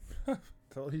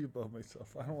Tell you about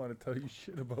myself. I don't want to tell you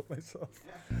shit about myself.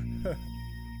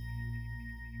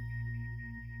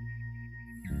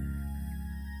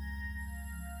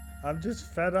 I'm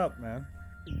just fed up, man.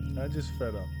 I'm just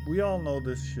fed up. We all know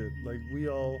this shit. Like, we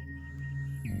all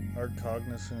are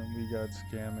cognizant. We got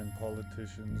scamming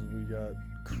politicians. We got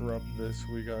corrupt this.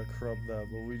 We got corrupt that.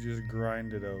 But we just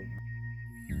grind it out.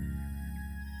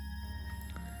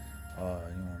 You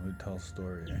want me to tell a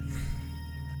story? Eh?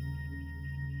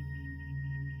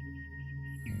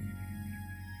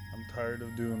 I'm tired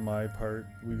of doing my part.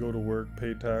 We go to work,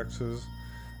 pay taxes,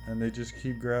 and they just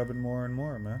keep grabbing more and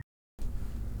more, man.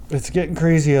 It's getting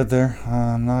crazy out there.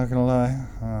 I'm not gonna lie.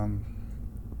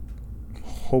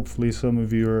 Hopefully, some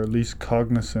of you are at least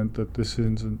cognizant that this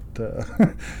isn't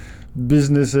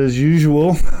business as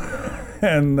usual,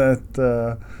 and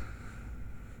that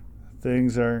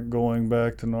things aren't going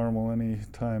back to normal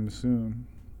anytime soon.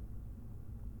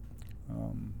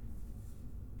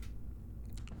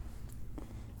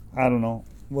 I don't know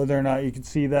whether or not you can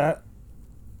see that.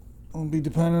 It'll be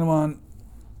dependent on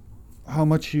how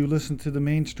much you listen to the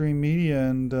mainstream media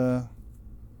and how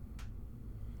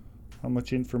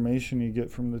much information you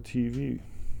get from the TV.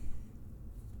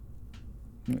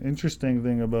 The interesting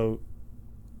thing about,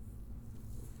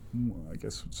 I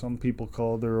guess some people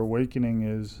call their awakening,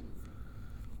 is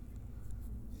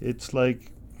it's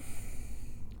like,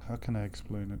 how can I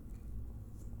explain it?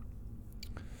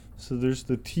 So there's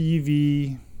the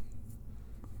TV,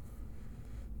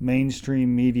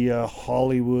 mainstream media,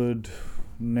 Hollywood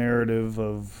narrative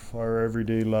of our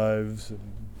everyday lives and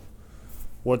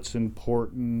what's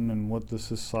important and what the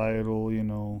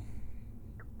societal,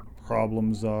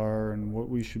 problems are and what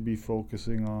we should be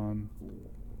focusing on.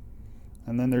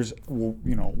 And then there's,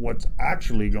 what's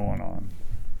actually going on.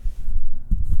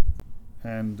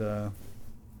 And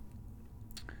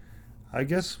I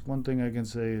guess one thing I can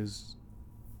say is,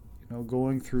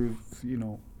 going through,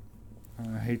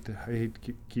 I hate to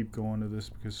keep going to this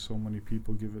because so many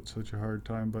people give it such a hard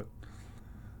time, but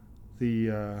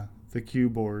the Q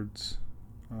boards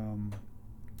and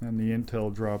the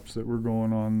intel drops that were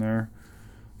going on there,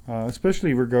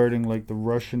 especially regarding like the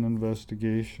Russian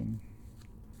investigation,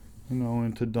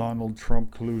 into Donald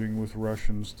Trump colluding with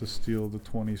Russians to steal the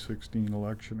 2016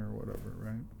 election or whatever,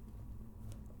 right?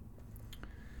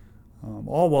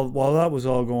 All while that was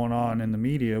all going on in the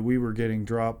media, we were getting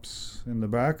drops in the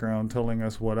background telling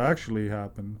us what actually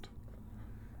happened.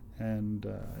 And,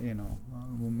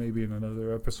 well, maybe in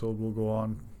another episode we'll go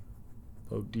on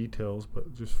about details,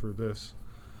 but just for this.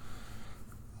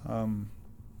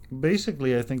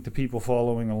 Basically, I think the people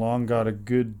following along got a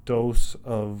good dose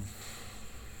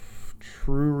of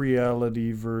true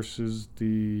reality versus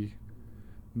the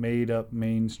made-up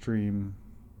mainstream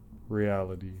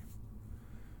reality.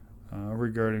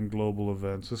 Regarding global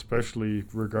events, especially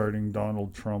regarding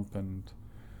Donald Trump and,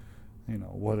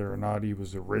 whether or not he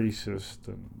was a racist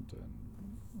and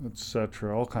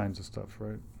etc., all kinds of stuff,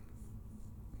 right?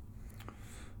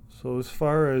 So as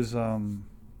far as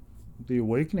the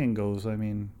awakening goes, I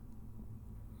mean,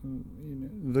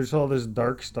 there's all this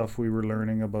dark stuff we were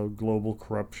learning about global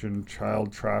corruption,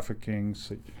 child trafficking,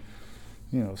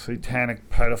 satanic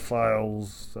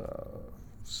pedophiles,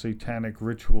 satanic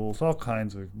rituals, all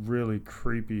kinds of really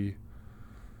creepy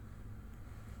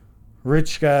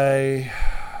rich guy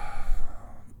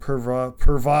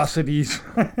pervosities.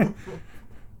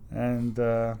 And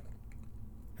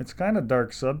it's kind of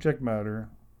dark subject matter,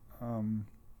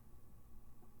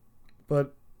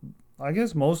 but I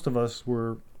guess most of us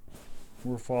were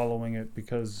following it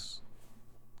because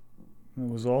it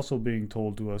was also being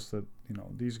told to us that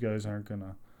these guys aren't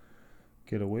gonna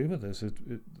get away with this.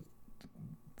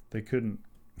 They couldn't.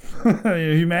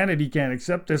 Humanity can't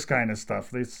accept this kind of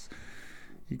stuff.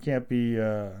 You can't be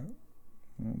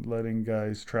letting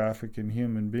guys traffic in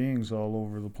human beings all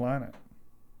over the planet.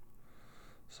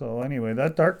 So anyway,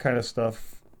 that dark kind of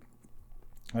stuff,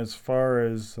 as far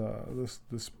as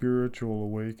the spiritual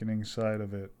awakening side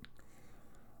of it,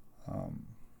 a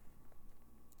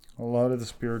lot of the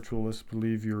spiritualists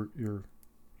believe your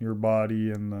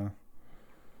body and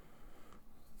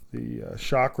the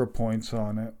chakra points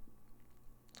on it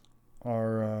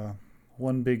are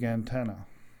one big antenna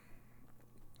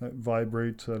that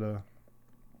vibrates at a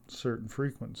certain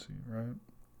frequency, right?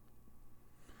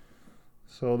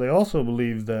 So they also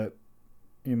believe that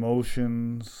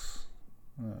emotions,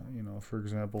 for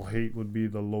example, hate would be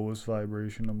the lowest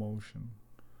vibration emotion.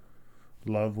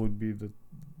 Love would be the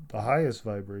highest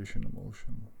vibration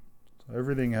emotion. So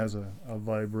everything has a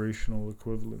vibrational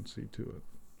equivalency to it.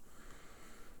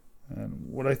 And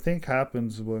what I think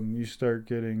happens when you start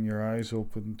getting your eyes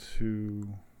open to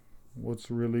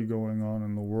what's really going on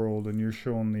in the world, and you're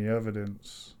shown the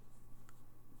evidence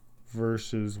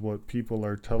versus what people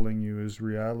are telling you is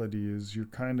reality, is you're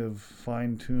kind of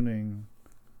fine-tuning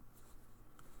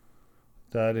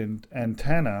that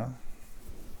antenna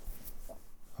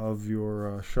of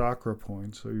your chakra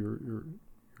points, so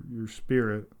your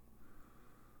spirit,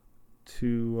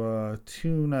 to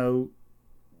tune out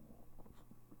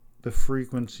the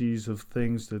frequencies of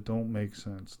things that don't make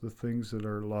sense, the things that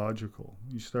are logical.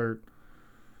 You start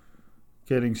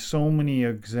getting so many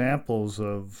examples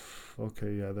of,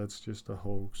 okay, yeah, that's just a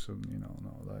hoax, and no,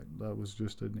 that was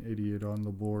just an idiot on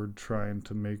the board trying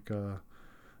to make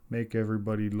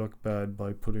everybody look bad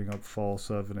by putting up false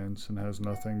evidence, and has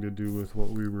nothing to do with what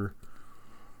we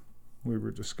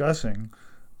were discussing.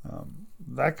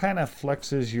 That kind of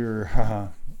flexes your,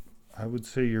 I would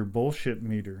say, your bullshit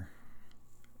meter.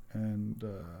 And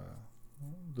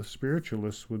the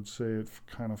spiritualists would say it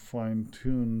kind of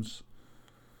fine-tunes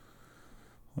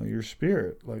your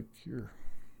spirit, like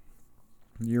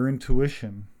your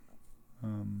intuition,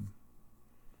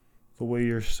 the way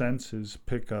your senses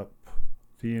pick up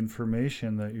the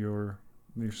information that your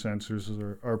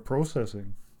sensors are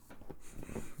processing.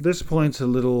 This point's a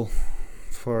little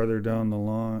farther down the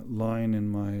line in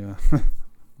my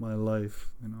my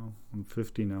life. I'm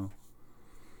 50 now.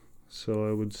 So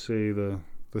I would say the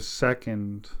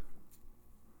second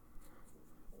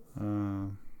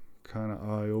kind of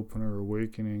eye-opener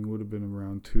awakening would have been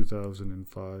around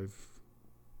 2005,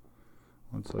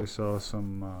 once I saw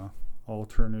some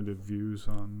alternative views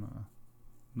on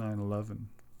 9/11.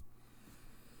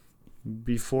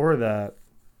 Before that,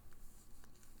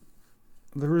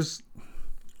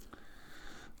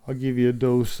 I'll give you a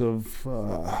dose of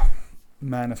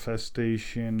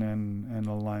manifestation and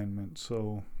alignment.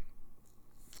 So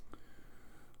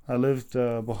I lived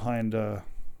behind a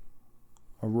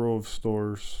row of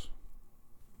stores,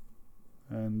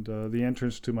 and the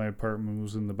entrance to my apartment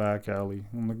was in the back alley.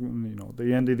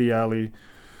 The end of the alley,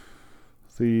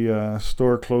 the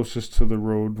store closest to the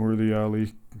road where the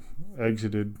alley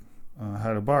exited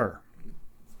had a bar.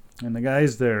 And the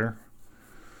guys there,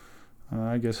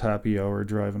 I guess happy hour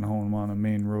driving home on a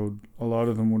main road, a lot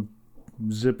of them would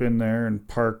zip in there and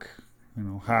park,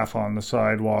 half on the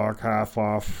sidewalk, half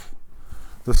off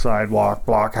the sidewalk,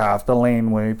 block half the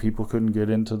laneway. People couldn't get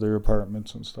into their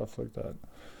apartments and stuff like that.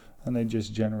 And they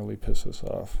just generally piss us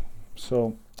off.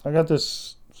 So I got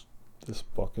this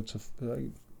book. It's a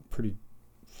pretty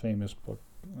famous book,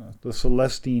 The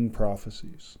Celestine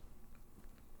Prophecies.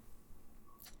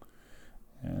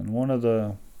 And one of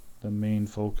the main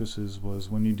focuses was,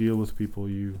 when you deal with people,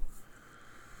 you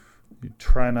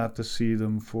try not to see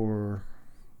them for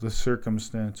the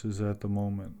circumstances at the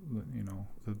moment,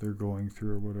 that they're going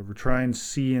through or whatever. Try and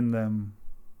see in them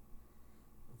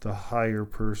the higher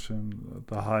person,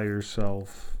 the higher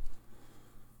self,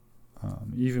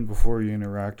 even before you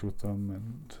interact with them,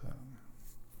 and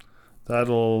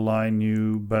that'll align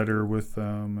you better with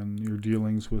them, and your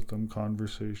dealings with them,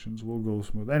 conversations will go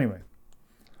smooth. Anyway,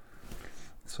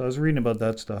 so I was reading about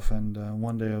that stuff, and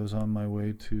one day I was on my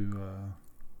way to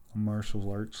a martial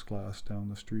arts class down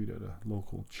the street at a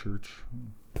local church.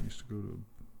 I used to go to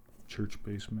a church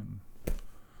basement and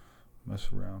mess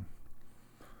around.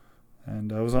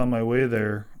 And I was on my way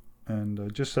there,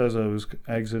 and just as I was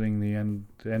exiting the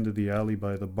end of the alley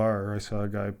by the bar, I saw a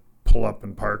guy pull up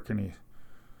and park, and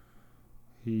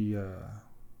he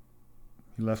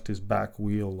left his back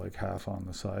wheel like half on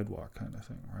the sidewalk, kind of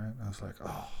thing, right? I was like,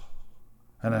 oh.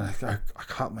 And then I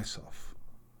caught myself.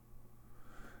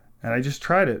 And I just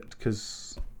tried it,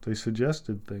 because they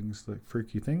suggested things, like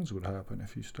freaky things would happen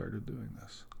if you started doing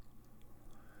this.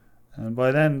 And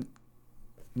by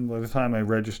the time I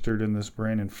registered in this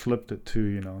brain and flipped it to,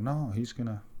 no,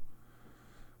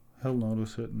 he'll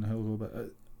notice it and he'll go back.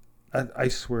 I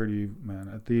swear to you, man,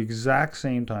 at the exact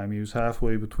same time, he was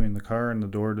halfway between the car and the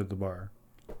door to the bar.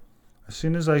 As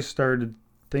soon as I started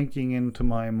thinking into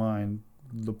my mind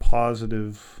the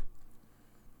positive,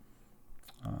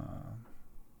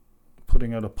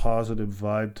 putting out a positive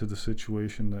vibe to the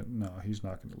situation, that no, he's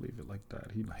not going to leave it like that.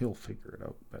 He'll figure it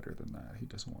out better than that. He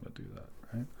doesn't want to do that,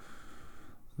 right?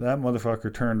 That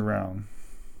motherfucker turned around,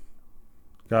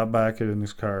 got back in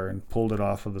his car, and pulled it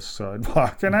off of the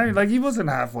sidewalk. And he wasn't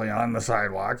halfway on the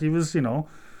sidewalk. He was,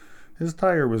 his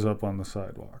tire was up on the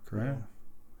sidewalk, right?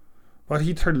 But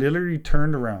he literally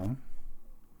turned around,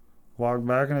 walked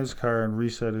back in his car, and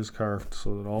reset his car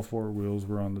so that all four wheels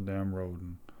were on the damn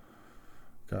road.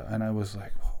 And I was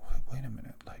like, wait a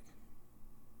minute,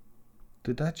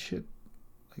 did that shit,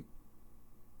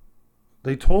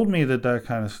 they told me that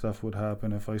kind of stuff would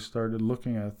happen if I started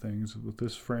looking at things with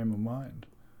this frame of mind.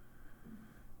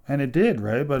 And it did,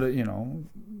 right? But,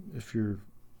 if you're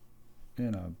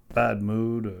in a bad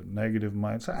mood, a negative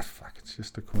mindset, fuck, it's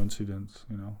just a coincidence.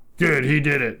 Good, he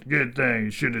did it. Good thing.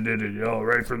 He should have did it,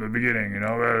 right from the beginning.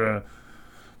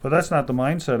 But that's not the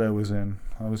mindset I was in.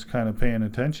 I was kind of paying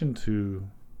attention to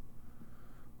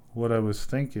what I was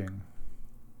thinking.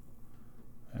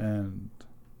 And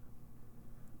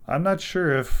I'm not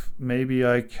sure if maybe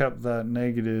I kept that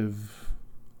negative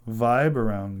vibe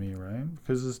around me, right?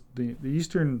 Because the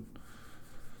Eastern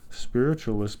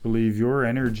spiritualists believe your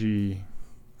energy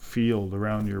field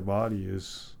around your body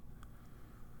it's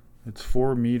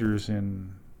 4 meters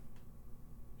in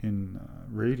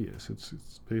radius.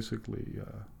 It's basically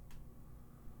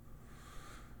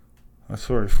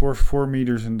 4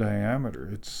 meters in diameter.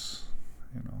 It's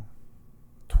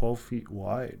 12 feet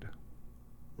wide.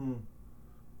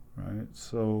 Right?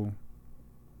 So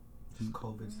just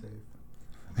COVID safe.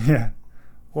 Yeah.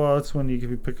 Well, that's when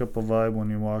you pick up a vibe when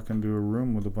you walk into a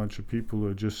room with a bunch of people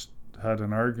who just had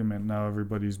an argument. Now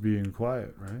everybody's being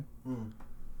quiet, right?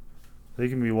 They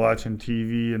can be watching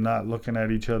TV and not looking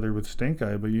at each other with stink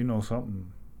eye, but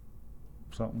something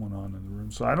went on in the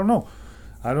room. So I don't know.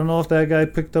 I don't know if that guy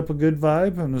picked up a good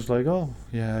vibe and was like, oh,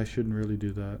 yeah, I shouldn't really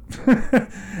do that.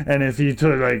 And if he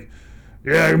took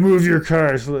yeah, move your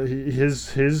car. So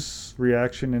his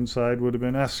reaction inside would have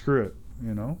been, screw it,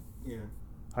 Yeah.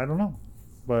 I don't know.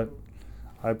 But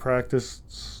I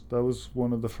practiced, that was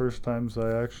one of the first times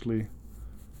I actually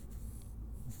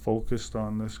focused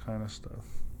on this kind of stuff.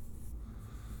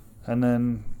 And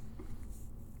then,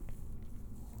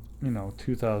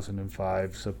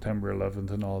 2005, September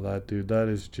 11th and all that, dude, that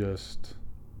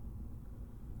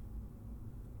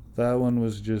one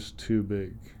was just too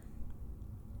big.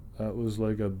 That was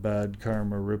like a bad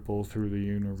karma ripple through the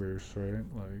universe, right?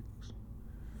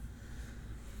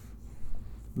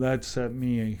 That set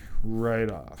me right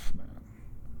off, man.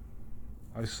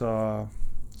 I saw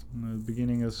in the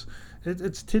beginning it's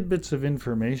tidbits of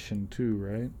information too,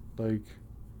 right?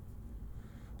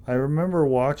 I remember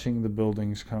watching the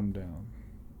buildings come down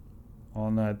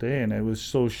on that day, and it was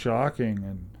so shocking,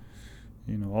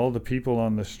 and all the people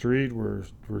on the street were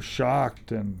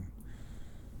shocked, and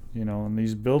and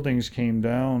these buildings came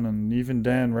down, and even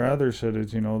Dan Rather said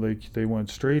it, they went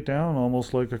straight down,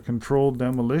 almost like a controlled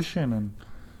demolition, and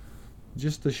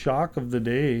just the shock of the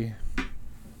day.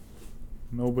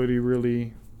 Nobody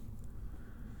really.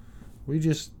 We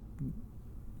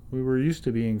were used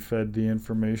to being fed the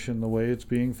information the way it's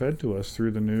being fed to us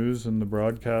through the news and the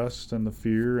broadcast and the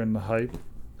fear and the hype.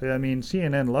 I mean,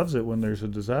 CNN loves it when there's a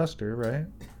disaster, right?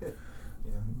 Yeah.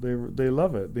 They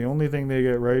love it. The only thing they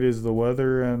get right is the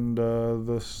weather and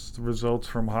the results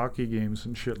from hockey games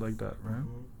and shit like that, right?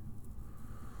 Mm-hmm.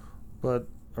 But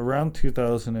around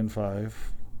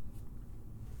 2005,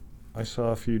 I saw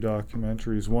a few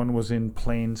documentaries. One was In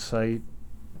Plain Sight.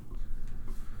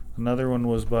 Another one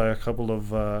was by a couple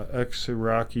of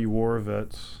ex-Iraqi war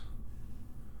vets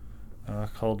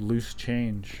called Loose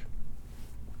Change.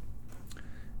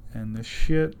 And the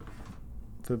shit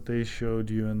that they showed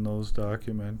you in those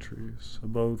documentaries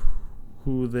about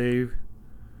who they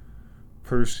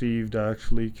perceived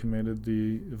actually committed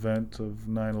the event of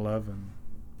 9/11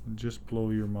 would just blow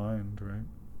your mind, right?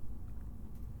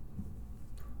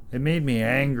 It made me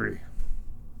angry,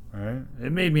 right?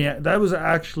 That was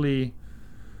actually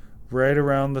right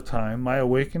around the time, my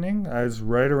awakening, I was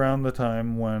right around the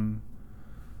time when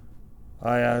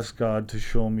I asked God to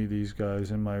show me these guys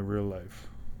in my real life.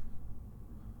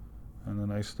 And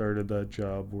then I started that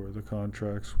job where the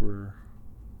contracts were,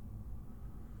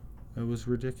 it was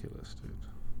ridiculous, dude.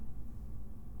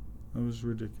 It was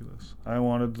ridiculous. I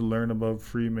wanted to learn about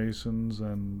Freemasons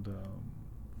and,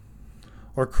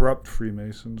 or corrupt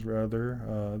Freemasons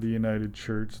rather, the United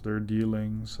Church, their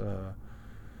dealings,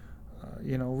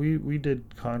 we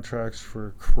did contracts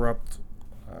for corrupt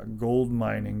gold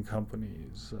mining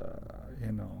companies.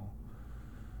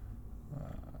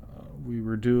 We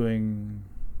were doing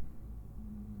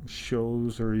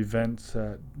shows or events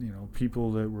at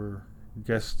people that were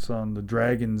guests on the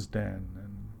Dragon's Den,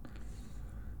 and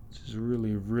just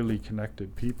really, really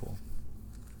connected people.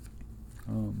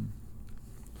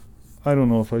 I don't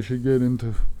know if I should get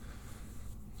into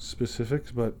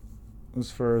specifics, but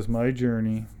as far as my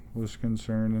journey was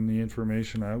concerned and the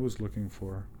information I was looking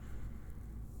for,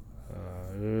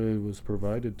 it was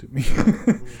provided to me.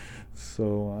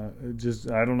 So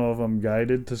I don't know if I'm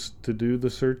guided to do the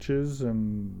searches,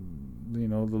 and the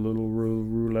little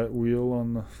roulette wheel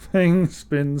on the thing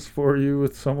spins for you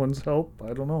with someone's help.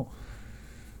 I don't know.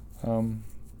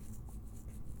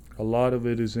 A lot of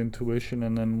it is intuition,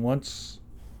 and then once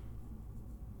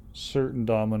certain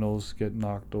dominoes get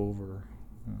knocked over,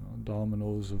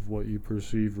 dominoes of what you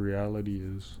perceive reality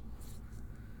is,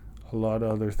 a lot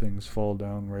of other things fall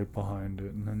down right behind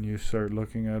it, and then you start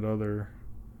looking at other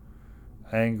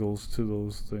angles to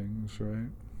those things, right?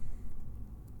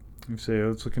 You say,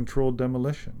 oh, it's a controlled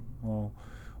demolition. Well,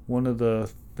 one of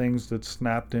the things that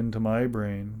snapped into my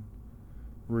brain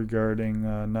regarding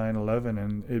 9/11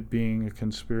 and it being a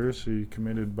conspiracy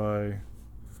committed by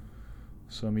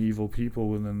some evil people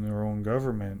within their own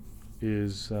government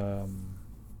is a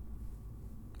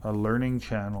Learning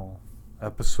Channel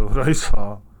episode I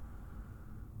saw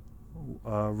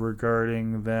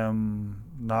regarding them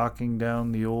knocking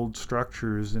down the old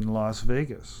structures in Las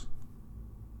Vegas.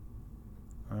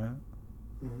 Right?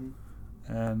 Mm-hmm.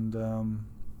 And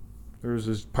there was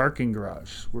this parking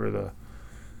garage where the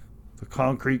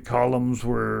concrete columns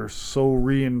were so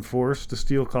reinforced, the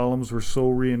steel columns were so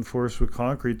reinforced with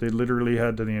concrete, they literally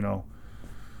had to,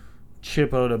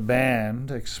 chip out a band,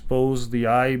 expose the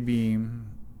I-beam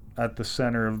at the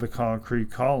center of the concrete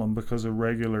column because a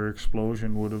regular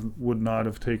explosion would not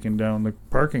have taken down the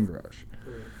parking garage.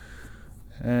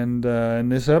 And in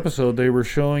this episode, they were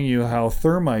showing you how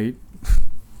thermite,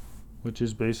 which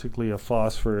is basically a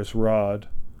phosphorus rod,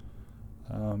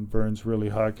 burns really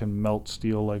hot, can melt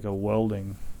steel like a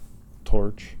welding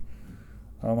torch.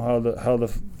 How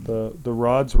the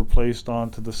rods were placed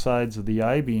onto the sides of the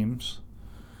I-beams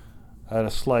at a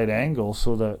slight angle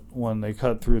so that when they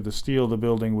cut through the steel, the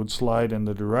building would slide in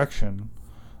the direction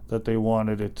that they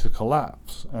wanted it to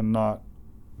collapse and not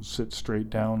sit straight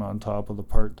down on top of the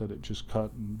part that it just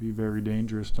cut and be very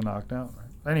dangerous to knock down.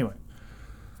 Right? Anyway,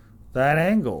 that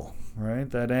angle, right?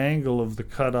 That angle of the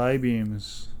cut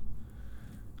I-beams,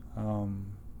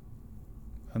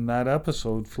 and that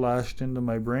episode flashed into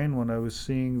my brain when I was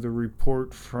seeing the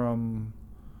report from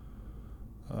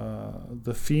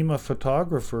the FEMA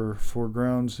photographer for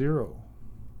Ground Zero.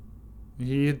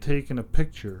 He had taken a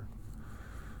picture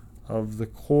of the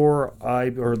core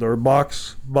or their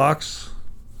box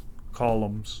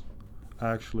columns,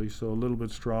 actually, so a little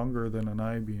bit stronger than an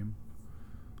I-beam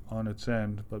on its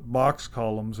end, but box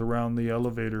columns around the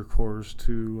elevator cores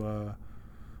to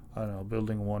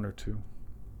building 1 or 2.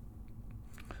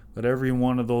 But every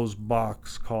one of those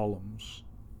box columns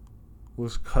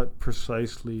was cut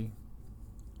precisely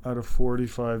at a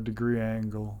 45-degree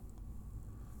angle,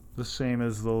 the same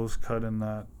as those cut in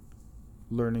that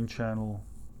Learning Channel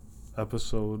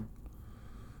episode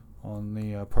on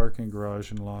the parking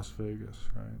garage in Las Vegas,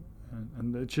 right?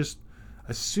 And it just,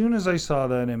 as soon as I saw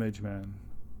that image, man,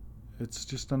 it's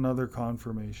just another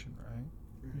confirmation, right?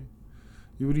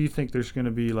 What do you think? There's going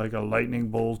to be like a lightning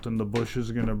bolt and the bush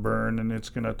is going to burn and it's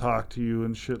going to talk to you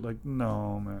and shit? Like,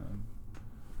 no, man.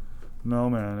 No,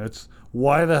 man. It's,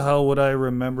 why the hell would I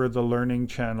remember the Learning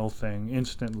Channel thing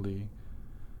instantly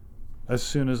as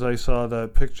soon as I saw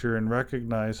that picture and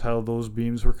recognized how those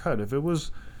beams were cut? If it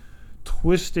was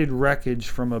twisted wreckage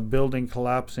from a building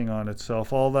collapsing on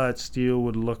itself, all that steel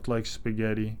would look like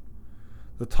spaghetti.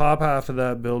 The top half of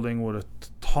that building would have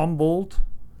tumbled,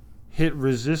 hit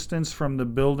resistance from the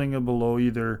building below,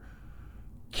 either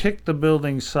kicked the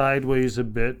building sideways a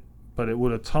bit, but it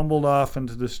would have tumbled off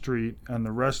into the street, and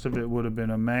the rest of it would have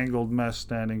been a mangled mess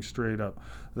standing straight up.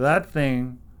 That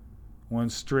thing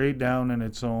went straight down in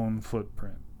its own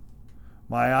footprint.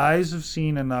 My eyes have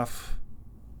seen enough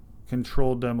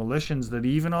controlled demolitions that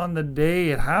even on the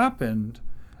day it happened,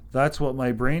 that's what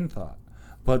my brain thought.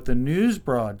 But the news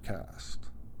broadcast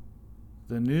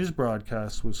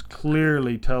was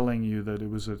clearly telling you that it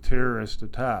was a terrorist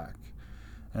attack,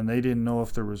 and they didn't know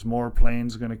if there was more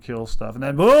planes going to kill stuff. And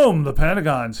then boom, the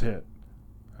Pentagon's hit.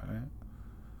 Right?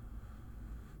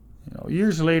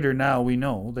 Years later, now we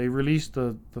know they released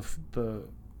the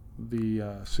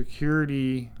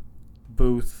security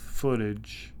booth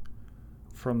footage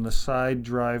from the side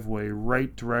driveway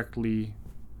right directly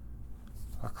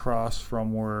across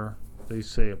from where they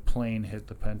say a plane hit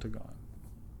the Pentagon.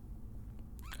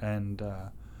 And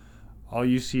all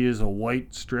you see is a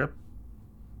white strip,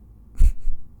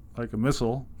 like a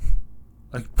missile,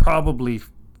 like probably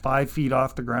 5 feet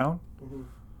off the ground,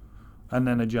 and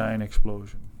then a giant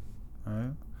explosion.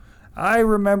 Right? I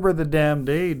remember the damn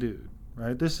day, dude.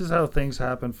 Right? This is how things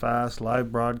happen fast.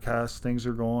 Live broadcasts, things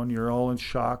are going. You're all in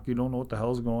shock. You don't know what the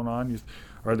hell's going on.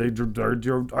 Are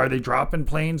they dropping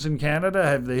planes in Canada?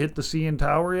 Have they hit the CN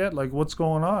Tower yet? Like, what's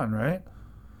going on, right?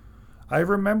 I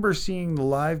remember seeing the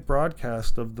live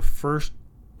broadcast of the first,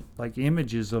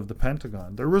 images of the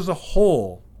Pentagon. There was a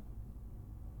hole.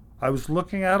 I was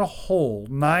looking at a hole,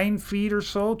 9 feet or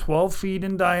so, 12 feet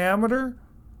in diameter,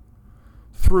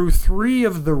 through 3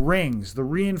 of the rings, the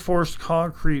reinforced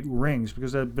concrete rings,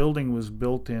 because that building was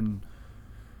built in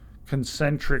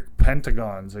concentric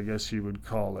pentagons, I guess you would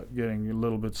call it, getting a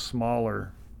little bit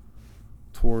smaller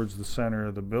towards the center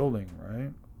of the building,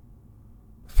 right?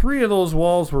 3 of those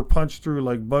walls were punched through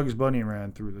like Bugs Bunny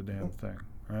ran through the damn thing,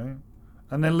 right?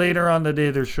 And then later on the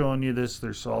day, they're showing you this.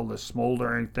 There's all this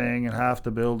smoldering thing, and half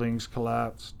the building's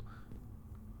collapsed.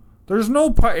 There's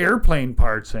no airplane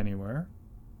parts anywhere,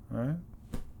 right?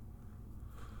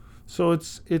 So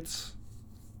it's.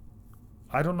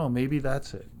 I don't know. Maybe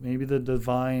that's it. Maybe the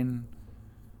divine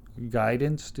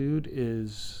guidance, dude,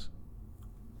 is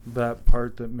that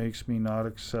part that makes me not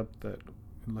accept that.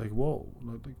 Like, whoa,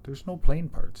 like, there's no plane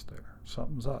parts there.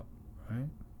 Something's up, right?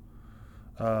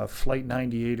 Flight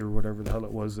 98 or whatever the hell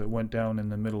it was that went down in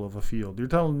the middle of a field.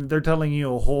 They're telling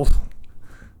you a whole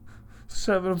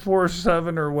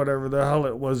 747 or whatever the hell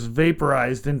it was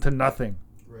vaporized into nothing.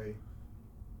 Right.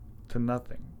 To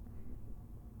nothing.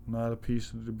 Not a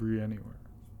piece of debris anywhere.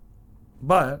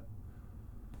 But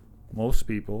most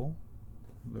people,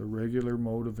 the regular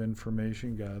mode of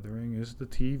information gathering is the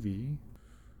TV.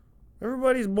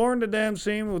 Everybody's born the damn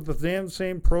same with the damn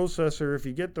same processor. If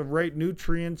you get the right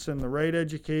nutrients and the right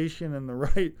education and the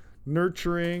right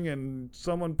nurturing and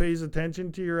someone pays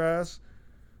attention to your ass,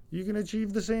 you can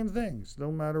achieve the same things,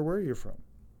 no matter where you're from.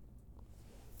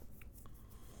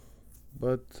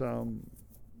 But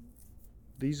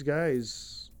these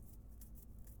guys,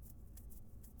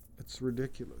 it's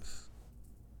ridiculous.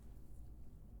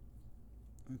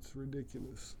 It's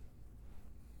ridiculous.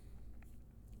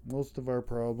 Most of our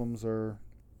problems are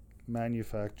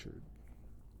manufactured.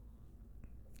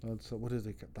 That's what is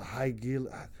it? The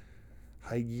Hegelian,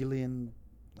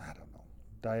 I don't know,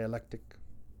 dialectic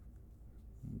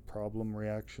problem,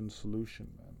 reaction, solution,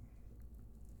 man.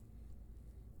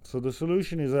 So the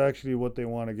solution is actually what they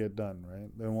want to get done,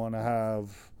 right? They want to have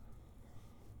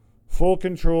full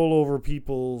control over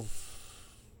people's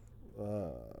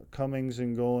comings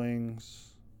and goings.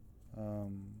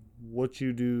 What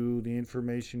you do, the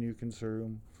information you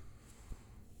consume.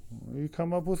 You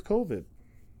come up with COVID.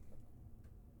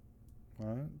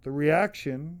 Right? The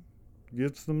reaction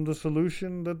gets them the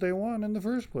solution that they want in the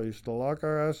first place. To lock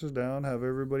our asses down, have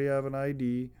everybody have an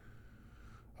ID,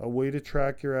 a way to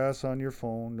track your ass on your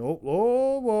phone.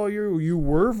 Well, you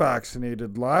were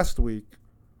vaccinated last week,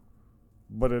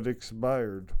 but it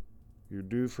expired. You're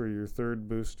due for your 3rd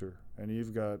booster, and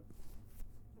you've got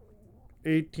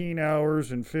 18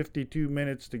 hours and 52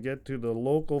 minutes to get to the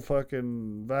local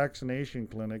fucking vaccination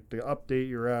clinic to update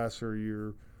your ass, or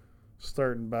you're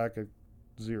starting back at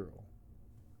 0.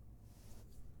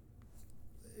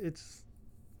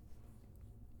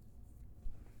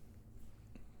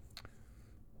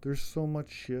 There's so much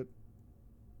shit.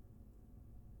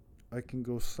 I can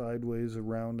go sideways,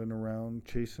 around and around,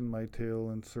 chasing my tail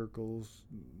in circles,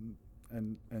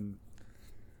 and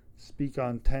speak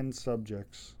on 10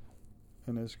 subjects.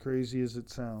 And as crazy as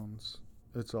it sounds,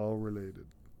 it's all related.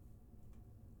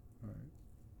 All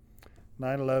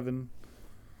right. 9/11.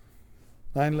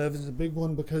 9/11 is a big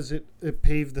one because it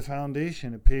paved the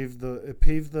foundation. It paved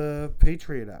the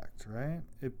Patriot Act, right?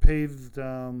 It paved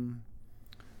the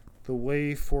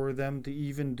way for them to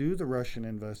even do the Russian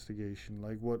investigation,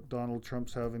 like what Donald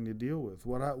Trump's having to deal with.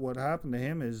 What happened to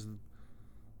him is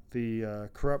the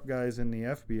corrupt guys in the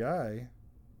FBI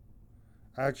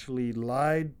actually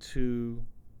lied to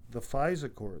the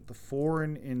FISA court. The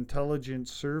Foreign Intelligence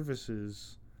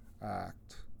Services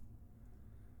Act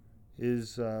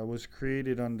was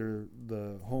created under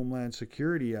the Homeland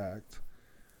Security Act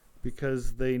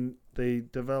because they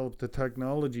developed the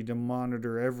technology to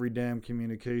monitor every damn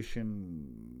communication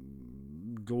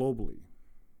globally.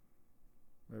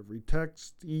 Every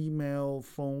text, email,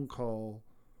 phone call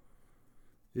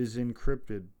is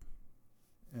encrypted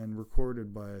and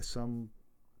recorded by some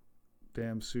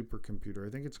damn supercomputer. I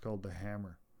think it's called the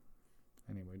Hammer.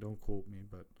 Anyway, don't quote me,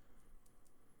 but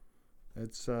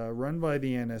it's run by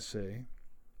the NSA.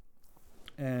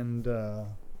 And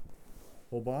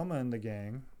Obama and the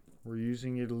gang were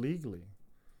using it illegally.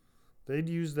 They'd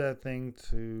use that thing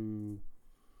to...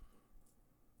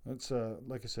 It's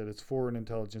like I said, it's foreign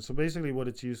intelligence. So basically what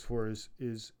it's used for is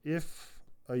if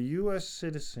a U.S.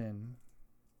 citizen...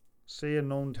 Say a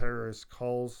known terrorist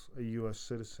calls a U.S.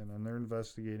 citizen and they're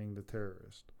investigating the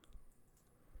terrorist.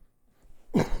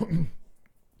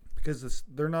 Because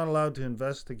they're not allowed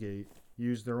to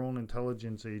use their own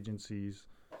intelligence agencies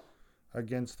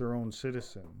against their own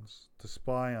citizens to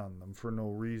spy on them for no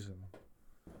reason.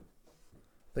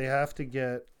 They have to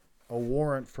get a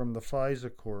warrant from the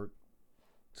FISA court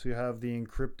to have the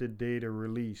encrypted data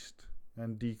released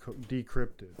and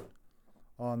decrypted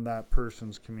on that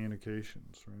person's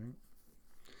communications, right?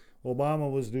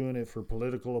 Obama was doing it for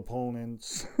political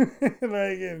opponents,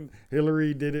 and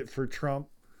Hillary did it for Trump,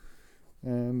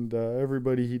 and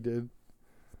everybody he did,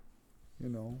 you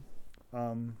know.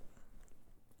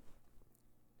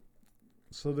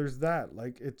 So there's that.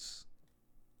 Like, it's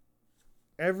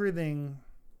everything,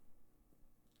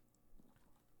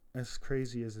 as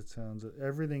crazy as it sounds,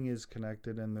 everything is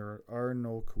connected and there are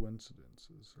no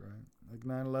coincidences, right? Like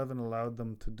 9/11 allowed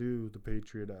them to do the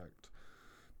Patriot Act,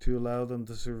 to allow them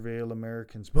to surveil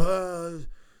Americans, but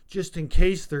just in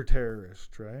case they're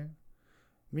terrorists, right?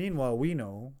 Meanwhile, we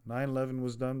know 9/11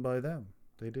 was done by them.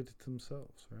 They did it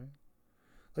themselves, right?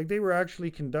 Like, they were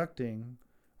actually conducting,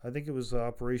 I think it was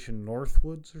Operation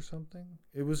Northwoods or something.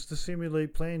 It was to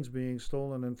simulate planes being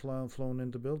stolen and flown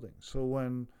into buildings. So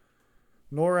when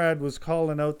NORAD was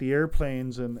calling out the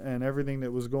airplanes and everything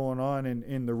that was going on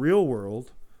in the real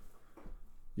world,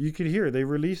 you could hear they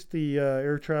released the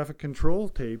air traffic control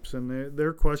tapes, and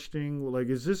they're questioning, like,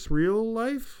 is this real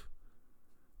life?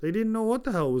 They didn't know what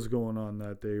the hell was going on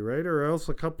that day, right? Or else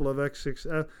a couple of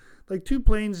X-6, like 2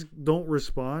 planes don't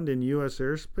respond in U.S.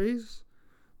 airspace.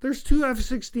 There's 2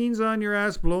 F-16s on your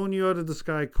ass blowing you out of the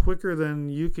sky quicker than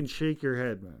you can shake your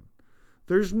head, man.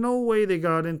 There's no way they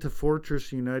got into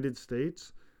Fortress United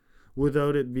States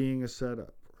without it being a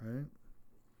setup, right?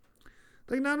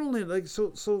 Like, not only, like,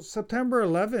 so September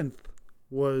 11th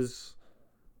was,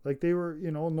 like, they were,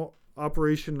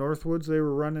 Operation Northwoods, they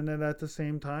were running it at the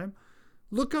same time.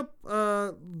 Look up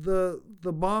the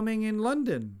bombing in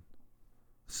London.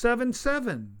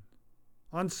 7/7.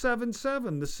 On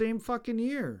 7/7, the same fucking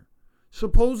year.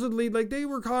 Supposedly, like, they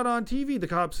were caught on TV, the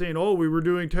cops saying, oh, we were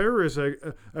doing terrorist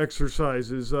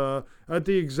exercises at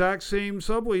the exact same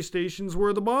subway stations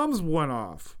where the bombs went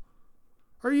off.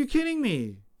 Are you kidding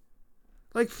me?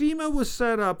 Like, FEMA was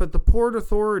set up at the Port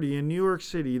Authority in New York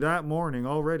City that morning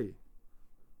already.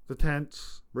 The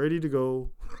tents, ready to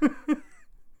go.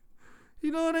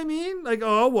 You know what I mean? Like,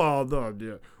 oh, well,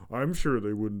 yeah, I'm sure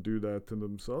they wouldn't do that to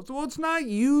themselves. Well, it's not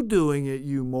you doing it,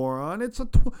 you moron. It's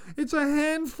a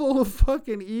handful of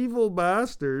fucking evil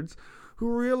bastards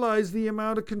who realize the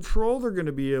amount of control they're going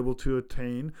to be able to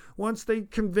attain once they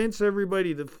convince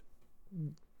everybody that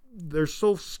they're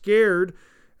so scared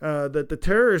that the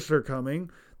terrorists are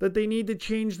coming that they need to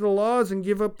change the laws and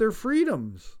give up their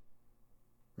freedoms.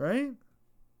 Right?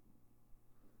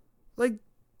 Like,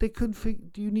 they couldn't figure,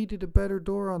 you needed a better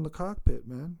door on the cockpit,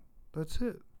 man. That's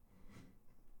it.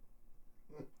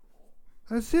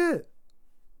 That's it.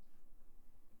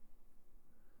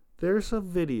 There's a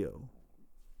video.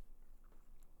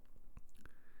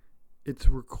 It's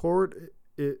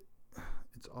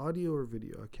it's audio or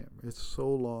video, I can't remember. It's so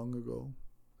long ago.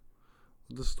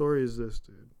 The story is this,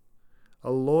 dude.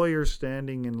 A lawyer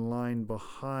standing in line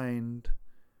behind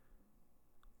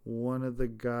one of the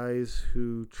guys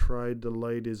who tried to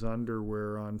light his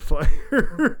underwear on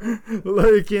fire.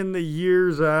 Like, in the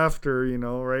years after,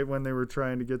 right when they were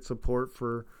trying to get support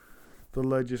for the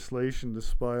legislation to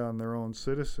spy on their own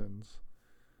citizens.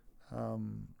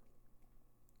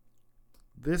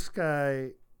 This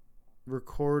guy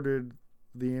recorded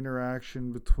the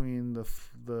interaction between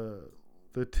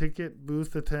the ticket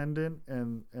booth attendant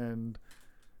and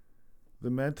the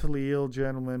mentally ill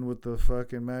gentleman with the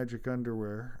fucking magic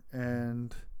underwear,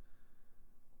 and,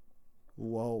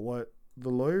 well, what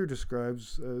the lawyer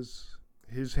describes as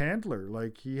his handler.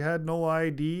 Like, he had no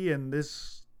ID, and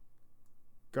this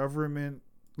government,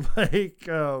 like,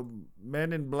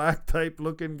 Men in Black type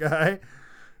looking guy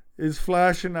is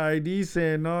flashing ID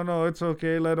saying, no, it's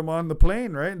okay, let him on the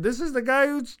plane, right? This is the guy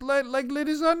who's lit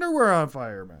his underwear on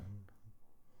fire, man.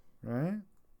 Right?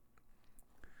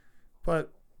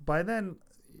 But by then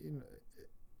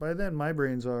my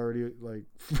brain's already, like,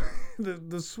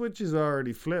 the switch is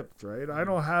already flipped, right? I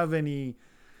don't have any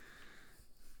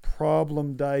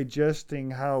problem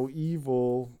digesting how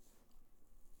evil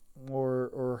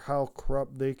or how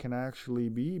corrupt they can actually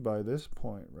be by this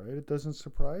point, right? It doesn't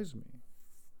surprise me.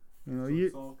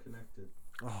 It's all connected.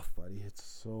 Oh, buddy,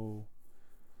 it's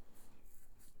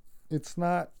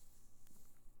not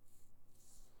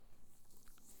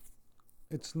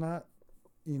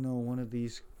one of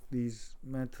these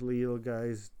mentally ill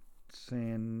guys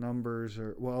saying numbers,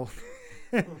 or, well,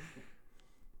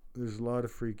 there's a lot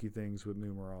of freaky things with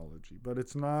numerology, but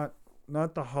it's not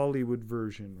the Hollywood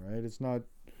version, right? It's not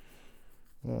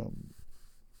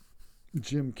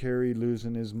Jim Carrey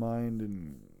losing his mind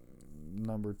in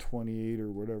number 28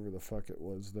 or whatever the fuck it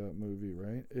was, that movie,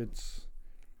 right?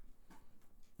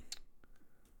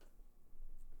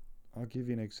 I'll give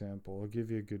you an example. I'll give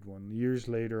you a good one. Years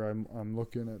later, I'm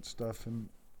looking at stuff and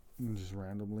just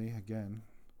randomly, again,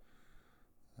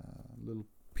 little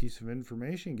piece of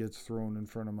information gets thrown in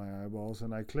front of my eyeballs,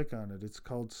 and I click on it. It's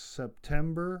called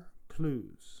September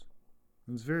Clues.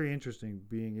 It's very interesting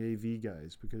being AV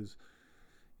guys, because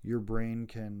your brain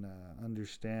can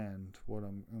understand what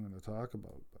I'm going to talk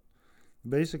about. But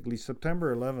basically,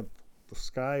 September 11th, the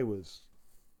sky was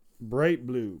bright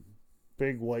blue,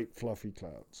 big white fluffy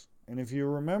clouds. And if you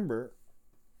remember,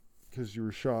 because you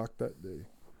were shocked that day,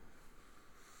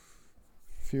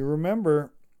 if you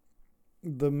remember,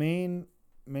 the main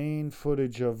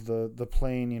footage of the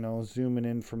plane, zooming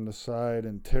in from the side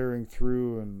and tearing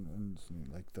through, and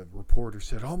like the reporter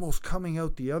said, almost coming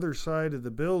out the other side of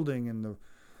the building, and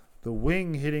the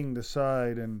wing hitting the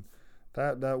side, and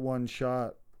that one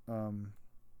shot,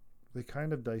 they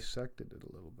kind of dissected it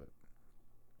a little bit,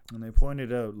 and they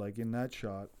pointed out, like in that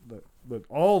shot, that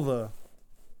all the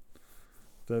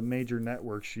major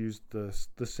networks used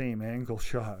the same angle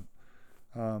shot,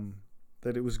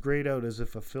 that it was grayed out as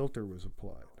if a filter was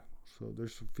applied. So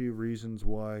there's a few reasons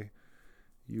why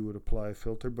you would apply a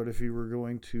filter, but if you were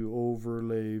going to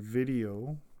overlay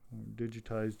video,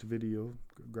 digitized video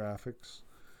graphics,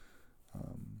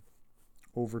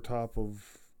 over top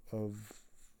of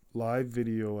live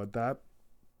video at that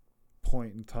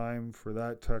point in time for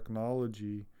that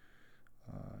technology,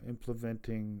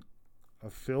 implementing a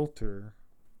filter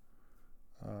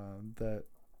that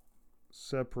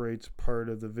separates part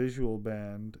of the visual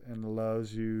band and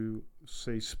allows you,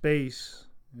 say, space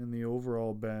in the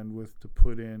overall bandwidth to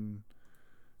put in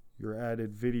your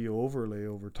added video overlay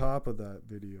over top of that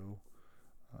video.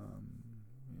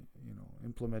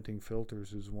 Implementing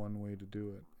filters is one way to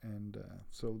do it. And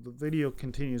so the video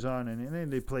continues on, and then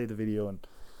they play the video, and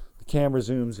the camera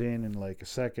zooms in like a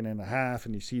second and a half,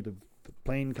 and you see the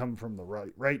plane come from the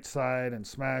right side and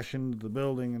smash into the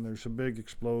building, and there's a big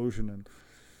explosion, and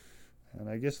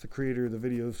I guess the creator of the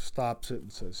video stops it and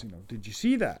says, did you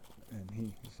see that? And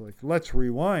he's like, let's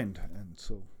rewind. And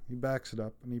so he backs it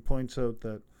up, and he points out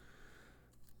that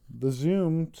the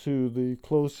zoom to the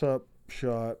close-up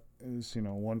shot is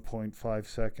 1.5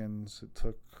 seconds. It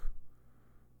took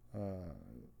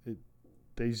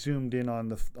they zoomed in on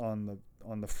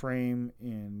the frame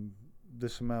in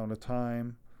this amount of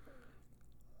time.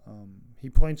 He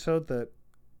points out that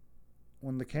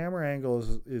when the camera angle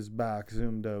is back,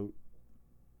 zoomed out,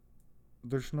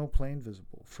 there's no plane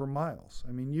visible for miles.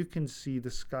 I mean, you can see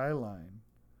the skyline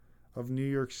of New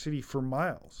York City for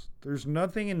miles. There's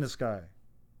nothing in the sky.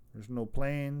 There's no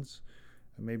planes.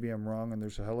 And maybe I'm wrong, and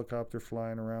there's a helicopter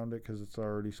flying around it because it's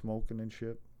already smoking and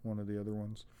shit, one of the other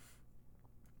ones.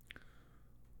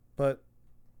 But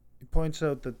he points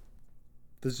out that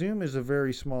the zoom is a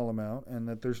very small amount and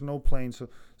that there's no plane. So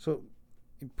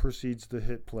he proceeds to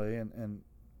hit play, and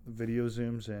the video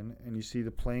zooms in, and you see the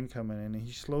plane coming in, and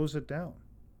he slows it down.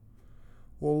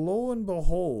 Well, lo and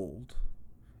behold,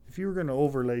 if you were going to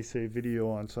overlay, say, video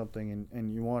on something,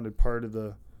 and you wanted part of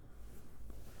the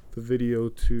video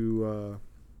to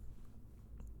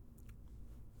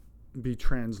be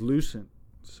translucent,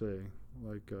 say,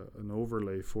 like an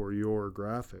overlay for your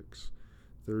graphics,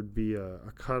 there'd be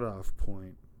a cutoff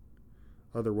point.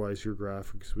 Otherwise, your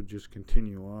graphics would just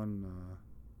continue on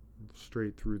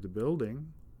straight through the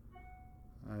building,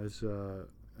 as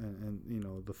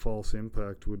and the false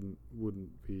impact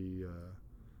wouldn't be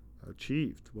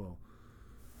achieved. Well,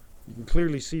 you can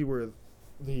clearly see where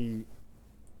the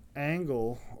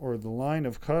angle or the line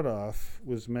of cutoff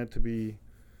was meant to be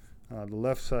the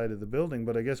left side of the building,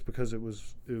 but I guess because it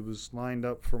was lined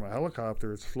up from a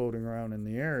helicopter, it's floating around in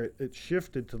the air, it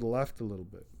shifted to the left a little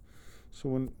bit. So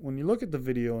when you look at the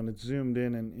video and it's zoomed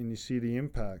in and you see the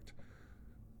impact,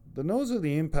 the nose of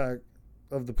the impact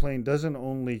of the plane doesn't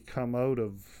only come out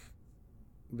of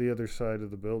the other side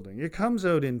of the building. It comes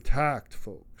out intact,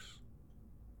 folks.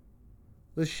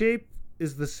 The shape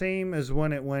is the same as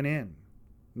when it went in.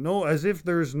 No, as if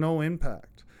there's no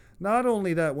impact. Not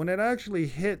only that, when it actually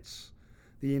hits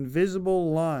the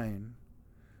invisible line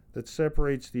that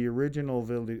separates the original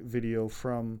video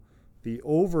from the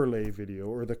overlay video,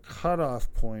 or the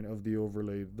cutoff point of the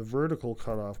overlay, the vertical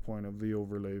cutoff point of the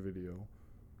overlay video,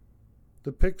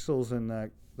 the pixels in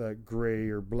that gray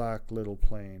or black little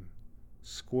plane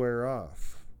square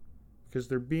off, because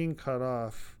they're being cut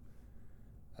off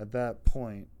at that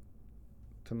point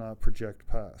to not project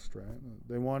past, right?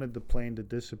 They wanted the plane to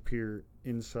disappear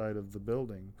inside of the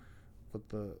building, but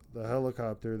the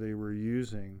helicopter they were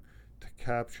using to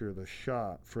capture the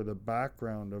shot for the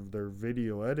background of their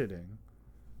video editing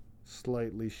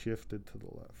slightly shifted to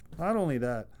the left. Not only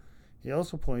that, he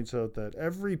also points out that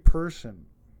every person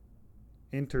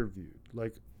interviewed,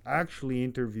 like actually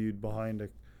interviewed behind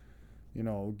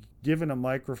given a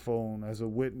microphone as a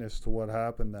witness to what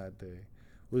happened that day,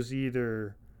 was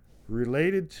either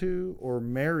related to or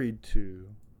married to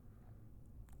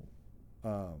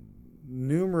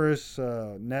numerous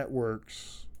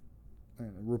networks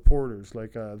and reporters.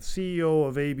 Like the CEO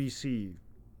of ABC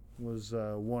was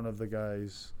one of the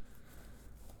guys.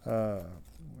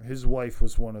 His wife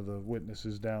was one of the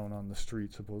witnesses down on the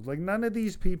street, supposed. Like, none of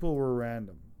these people were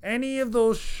random. Any of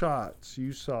those shots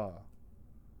you saw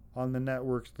on the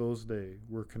networks those days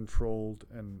were controlled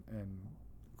and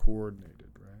coordinated,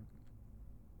 right?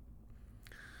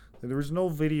 There was no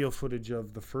video footage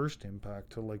of the first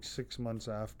impact till like 6 months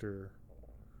after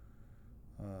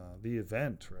the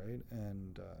event, right?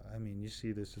 And I mean, you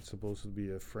see this, it's supposed to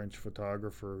be a French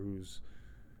photographer who's,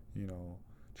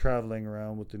 traveling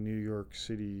around with the New York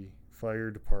City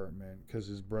Fire Department because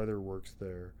his brother works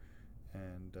there.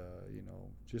 And,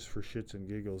 just for shits and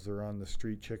giggles, they're on the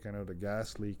street checking out a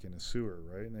gas leak in a sewer,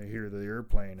 right? And they hear the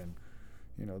airplane, and,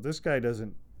 this guy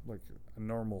doesn't, like a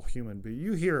normal human being.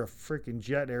 You hear a freaking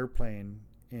jet airplane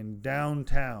in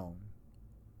downtown,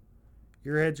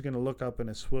 your head's going to look up in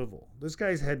a swivel. This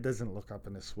guy's head doesn't look up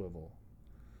in a swivel.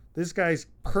 This guy's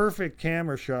perfect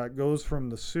camera shot goes from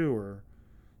the sewer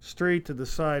straight to the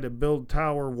side of Build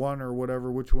Tower 1 or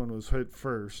whatever, which one was hit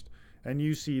first. And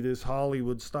you see this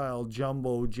Hollywood-style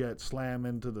jumbo jet slam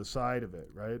into the side of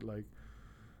it, right?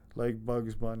 Like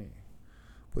Bugs Bunny.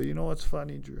 But you know what's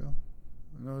funny, Drew?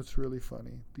 You know what's really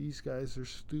funny? These guys are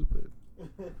stupid.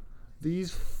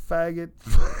 These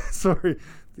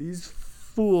these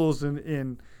fools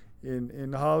in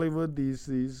Hollywood,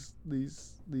 these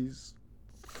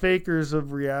fakers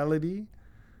of reality.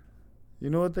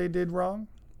 You know what they did wrong?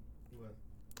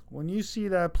 When you see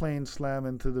that plane slam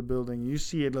into the building, you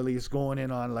see it at least going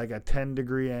in on like a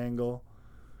 10-degree angle,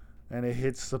 and it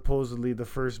hits supposedly the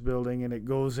first building, and it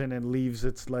goes in and leaves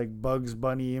its like Bugs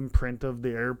Bunny imprint of the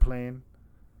airplane.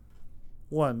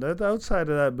 One, that outside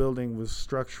of that building was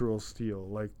structural steel,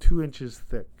 like 2 inches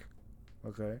thick.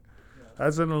 Okay? Yeah.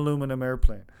 That's an aluminum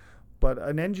airplane. But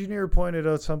an engineer pointed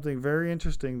out something very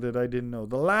interesting that I didn't know.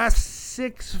 The last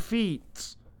 6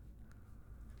 feet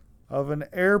of an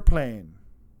airplane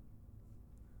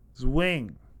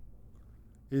wing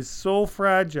is so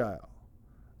fragile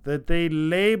that they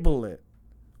label it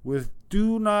with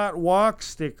 "do not walk"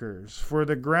 stickers for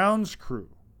the grounds crew,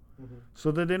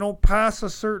 so that they don't pass a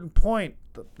certain point.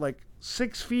 Like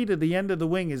 6 feet of the end of the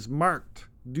wing is marked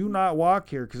 "do not walk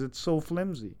here" because it's so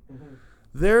flimsy.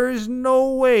 There is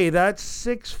no way that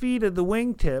 6 feet of the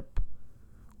wingtip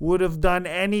would have done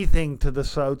anything to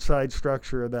the outside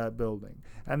structure of that building.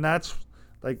 And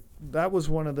that was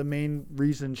one of the main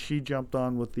reasons she jumped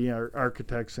on with the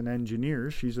architects and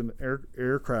engineers. She's an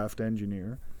aircraft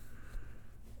engineer.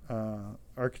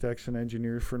 Architects and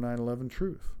engineers for 9/11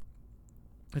 Truth.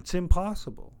 It's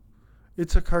impossible.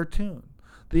 It's a cartoon.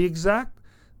 The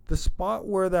spot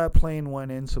where that plane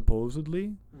went in,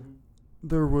 supposedly,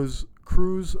 there was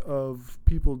crews of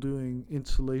people doing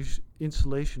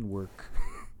insulation work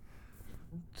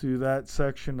to that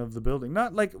section of the building.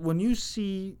 Not like when you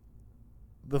see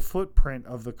the footprint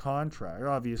of the contract,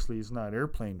 obviously it's not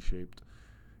airplane shaped,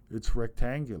 it's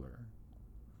rectangular,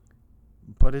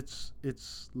 but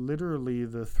it's literally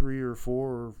the 3 or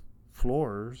 4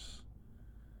 floors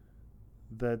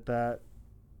that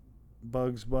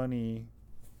Bugs Bunny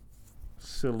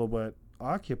silhouette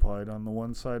occupied on the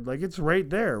one side. Like, it's right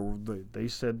there. They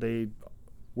said they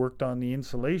worked on the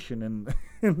insulation and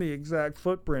in the exact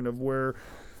footprint of where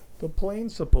the plane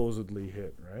supposedly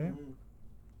hit, right?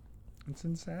 It's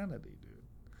insanity, dude.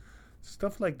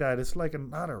 Stuff like that, it's like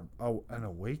an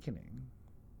awakening.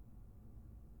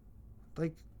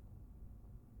 Like,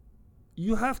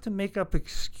 you have to make up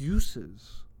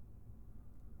excuses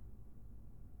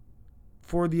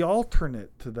for the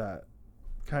alternate to that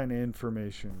kind of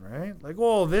information, right? Like,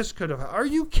 oh, this could have... Are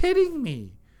you kidding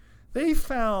me? They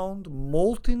found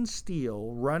molten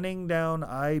steel running down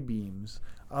I-beams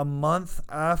a month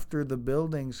after the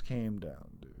buildings came down.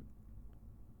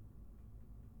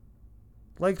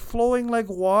 Like flowing like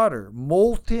water.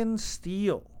 Molten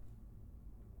steel.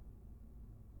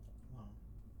 Wow.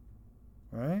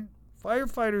 Right?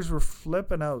 Firefighters were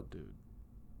flipping out, dude.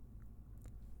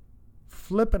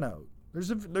 Flipping out.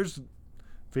 There's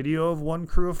video of one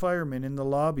crew of firemen in the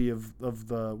lobby of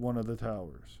the one of the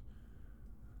towers.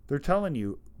 They're telling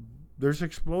you there's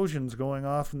explosions going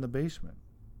off in the basement.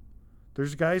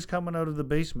 There's guys coming out of the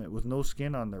basement with no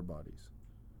skin on their bodies.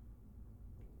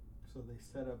 So they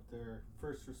set up their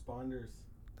first responders.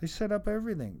 They set up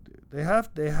everything, dude. They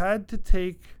had to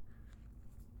take,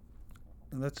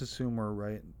 and let's assume we're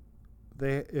right.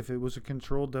 If it was a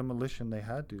controlled demolition, they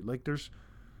had to. Like, there's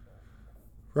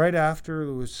Right after,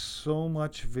 there was so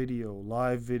much video,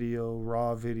 live video,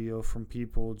 raw video from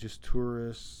people, just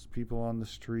tourists, people on the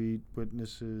street,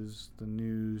 witnesses, the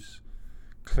news,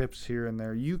 clips here and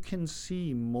there. You can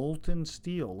see molten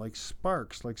steel, like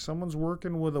sparks, like someone's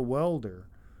working with a welder,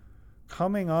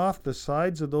 coming off the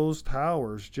sides of those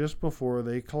towers just before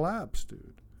they collapse,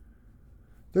 dude.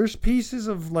 There's pieces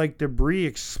of like debris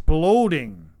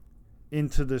exploding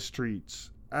into the streets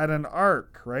at an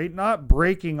arc, right? Not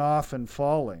breaking off and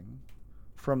falling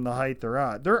from the height they're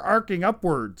at. They're arcing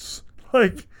upwards.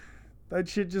 Like that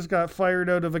shit just got fired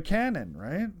out of a cannon,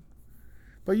 right?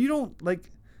 But you don't like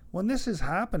when this is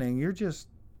happening, you're just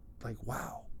like,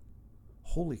 wow.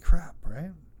 Holy crap,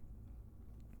 right?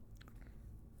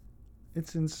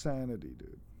 It's insanity,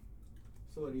 dude.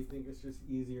 So, what do you think? It's just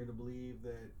easier to believe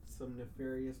that some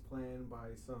nefarious plan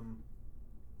by some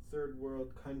third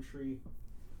world country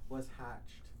was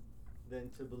hatched than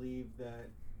to believe that,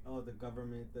 oh, the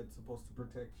government that's supposed to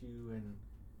protect you and.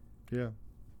 Yeah.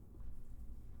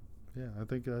 Yeah, I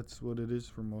think that's what it is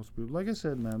for most people. Like I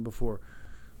said, man, before,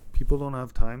 people don't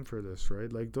have time for this,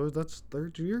 right? Like you're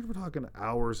talking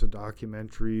hours of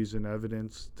documentaries and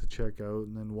evidence to check out,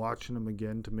 and then watching them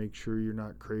again to make sure you're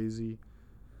not crazy.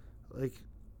 Like,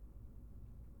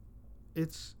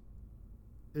 it's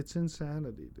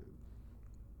insanity, dude.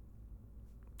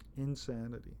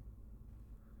 Insanity.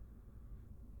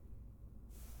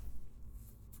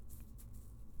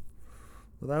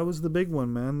 Well, that was the big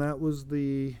one, man. That was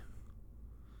the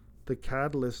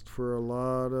catalyst for a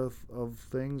lot of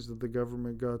things that the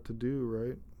government got to do,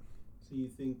 right? So you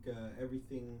think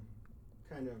everything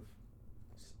kind of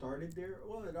started there?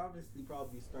 Well, it obviously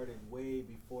probably started way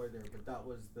before there, but that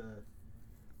was the,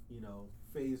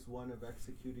 phase one of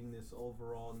executing this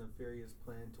overall nefarious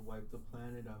plan to wipe the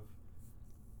planet of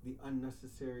the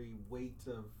unnecessary weight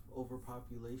of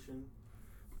overpopulation.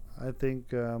 I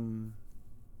think I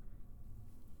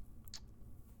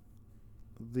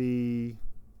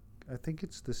think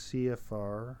it's the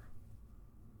CFR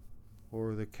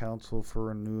or the Council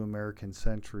for a New American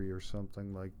Century or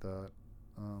something like that.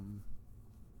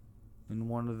 In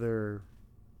one of their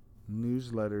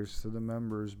newsletters to the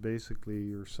members,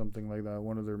 basically, or something like that,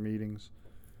 one of their meetings,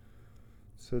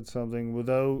 said something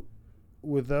without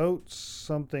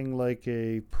something like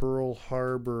a Pearl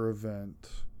Harbor event,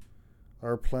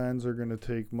 our plans are going to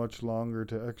take much longer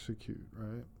to execute,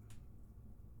 right?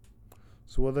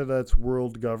 So whether that's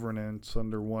world governance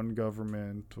under one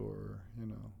government or,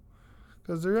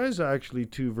 because there is actually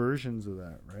two versions of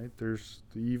that, right? There's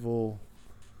the evil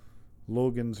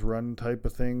Logan's Run type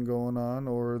of thing going on,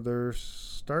 or there's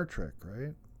Star Trek,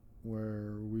 right?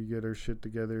 Where we get our shit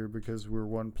together because we're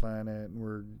one planet and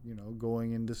we're,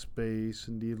 going into space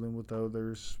and dealing with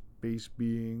other space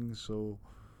beings. So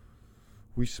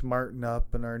we smarten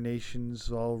up and our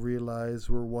nations all realize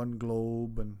we're one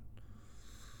globe, and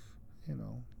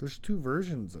there's two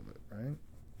versions of it, right?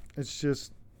 It's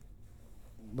just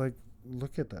like,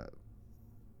 look at that.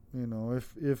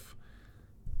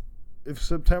 If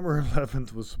September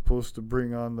 11th was supposed to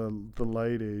bring on the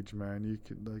light age, man, you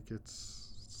could, like, it's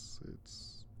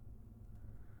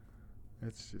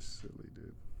just silly,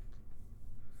 dude.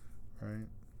 Right?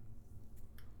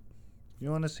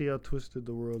 You want to see how twisted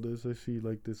the world is? I see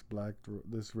like this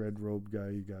red robed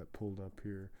guy you got pulled up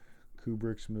here.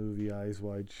 Kubrick's movie Eyes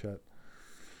Wide Shut.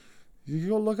 You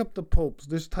go look up the popes.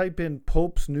 Just type in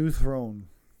Pope's New Throne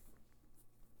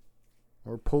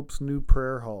or Pope's New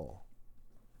Prayer Hall.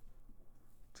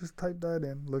 Just type that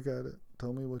in. Look at it.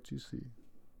 Tell me what you see.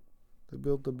 They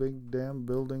built a big damn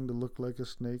building to look like a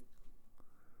snake.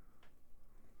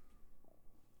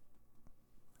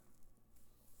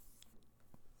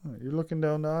 You're looking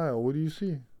down the aisle. What do you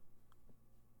see?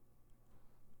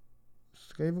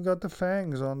 This guy even got the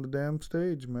fangs on the damn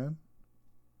stage, man.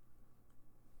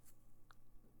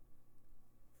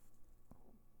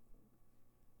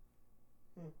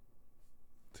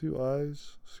 Two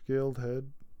eyes, scaled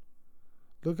head.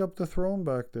 Look up the throne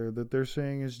back there that they're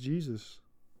saying is Jesus.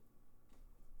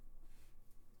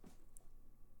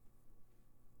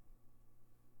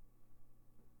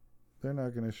 They're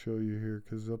not going to show you here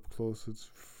because up close it's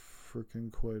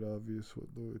freaking quite obvious what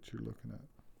you're looking at.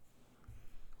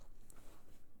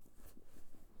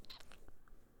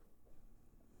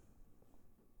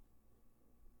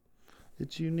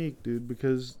 It's unique, dude,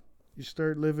 because you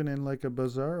start living in like a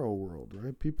bizarro world,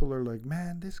 right? People are like,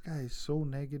 man, this guy is so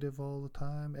negative all the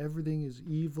time. Everything is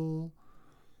evil.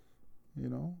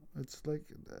 It's like,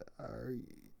 are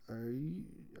you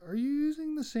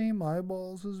using the same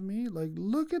eyeballs as me? Like,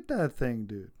 look at that thing,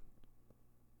 dude.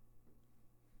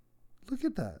 Look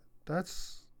at that.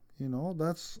 That's,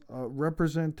 That's a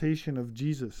representation of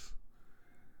Jesus,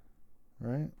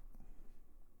 right?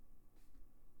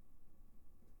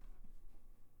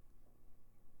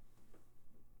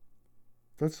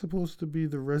 That's supposed to be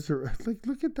the resurrection. Like,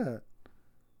 look at that.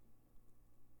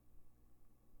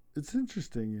 It's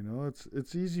interesting,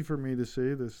 It's easy for me to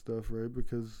say this stuff, right?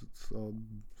 Because it's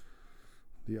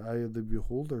the eye of the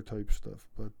beholder type stuff.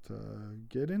 But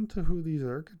get into who these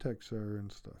architects are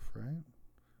and stuff, right?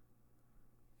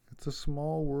 It's a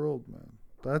small world, man.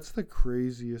 That's the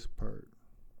craziest part,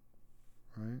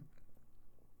 right?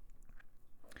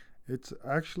 It's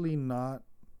actually not.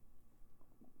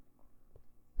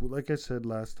 Well, like I said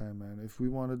last time, man, if we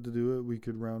wanted to do it, we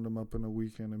could round them up in a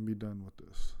weekend and be done with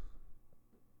this.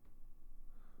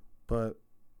 But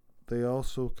they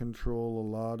also control a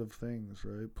lot of things,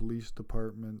 right? Police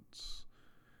departments,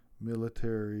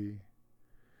 military.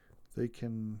 They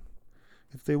can,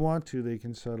 if they want to, they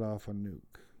can set off a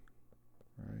nuke,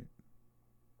 right?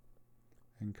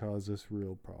 And cause us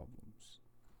real problems.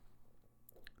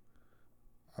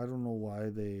 I don't know why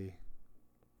they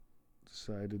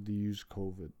decided to use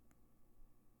COVID,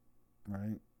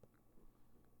 right?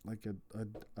 Like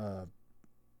a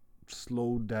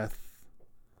slow death,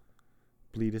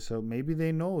 bleed us out. Maybe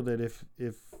they know that if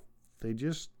they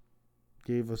just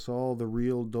gave us all the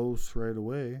real dose right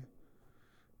away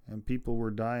and people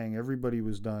were dying, everybody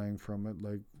was dying from it,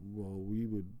 like, well, we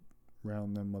would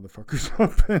round them motherfuckers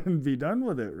up and be done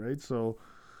with it, right? So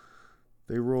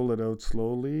they roll it out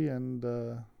slowly, and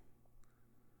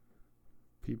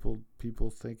people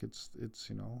think it's it's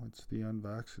the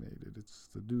unvaccinated, it's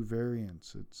the new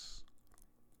variants,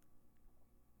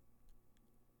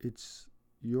 it's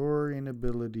your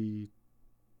inability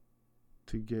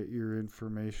to get your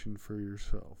information for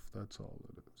yourself. That's all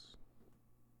it is.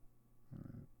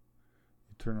 Right.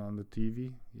 You turn on the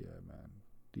TV, yeah, man,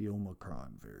 the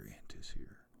Omicron variant is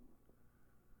here,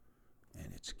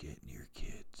 and it's getting your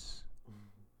kids.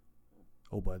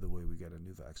 Oh, by the way, we got a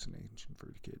new vaccination for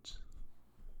the kids.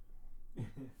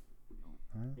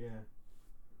 Huh? Yeah.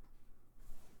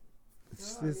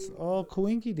 It's all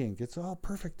coinky dink. It's all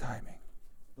perfect timing.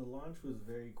 The launch was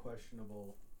very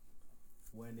questionable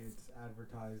when it's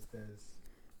advertised as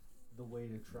the way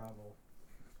to travel.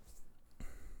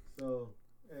 So,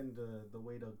 and the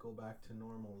way to go back to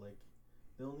normal. Like,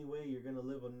 the only way you're going to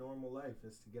live a normal life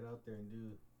is to get out there and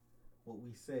do what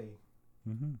we say.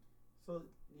 Mm-hmm. So,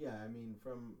 yeah, I mean,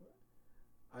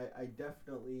 I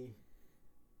definitely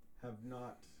have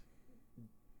not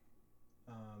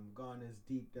gone as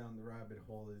deep down the rabbit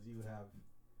hole as you have.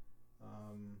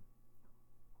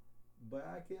 But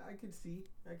I could see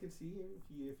if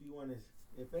you want to,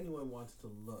 if anyone wants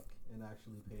to look and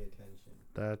actually pay attention,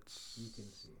 you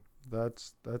can see.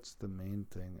 That's the main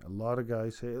thing. A lot of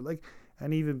guys say, like,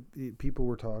 and even people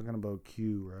were talking about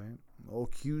Q, right? Oh,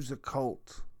 Q's a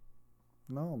cult.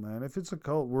 No, man. If it's a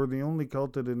cult, we're the only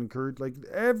cult that encourage. Like,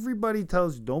 everybody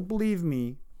tells you, don't believe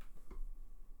me.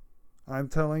 I'm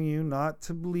telling you not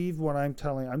to believe what I'm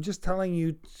telling. I'm just telling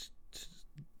you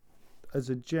as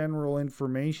a general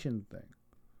information thing.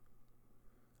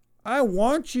 I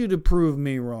want you to prove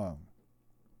me wrong.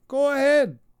 Go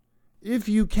ahead. If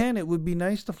you can, it would be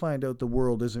nice to find out the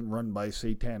world isn't run by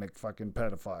satanic fucking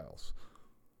pedophiles.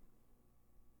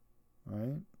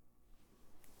 Right?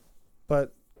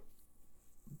 But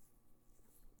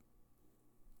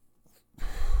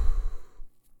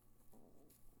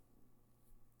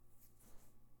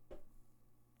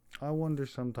I wonder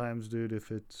sometimes, dude,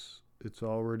 if it's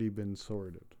already been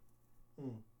sorted.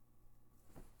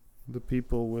 The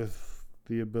people with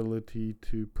the ability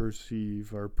to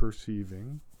perceive are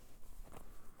perceiving,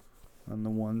 and the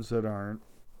ones that aren't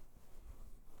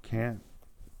can't.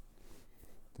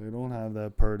 They don't have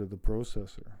that part of the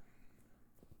processor,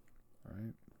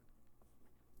 right?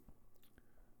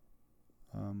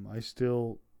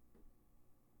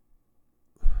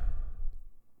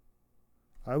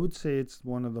 I would say it's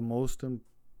one of the most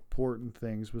important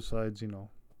things besides,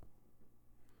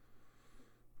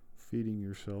 feeding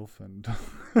yourself and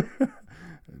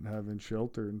and having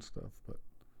shelter and stuff. But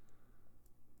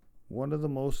one of the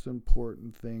most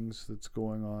important things that's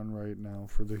going on right now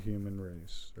for the human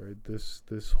race, right?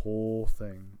 This whole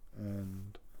thing,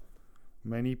 and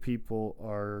many people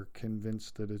are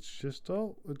convinced that it's just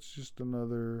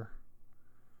another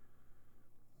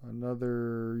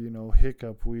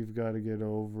hiccup we've got to get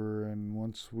over, and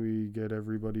once we get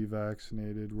everybody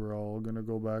vaccinated, we're all going to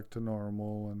go back to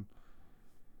normal. And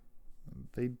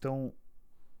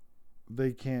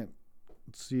they can't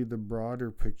see the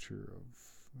broader picture of,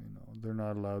 they're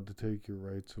not allowed to take your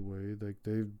rights away. Like,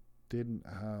 they didn't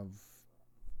have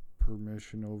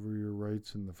permission over your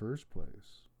rights in the first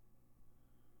place.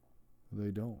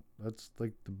 They don't. That's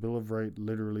like the Bill of Rights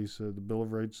literally said. The Bill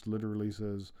of Rights literally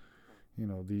says,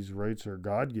 these rights are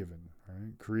God-given,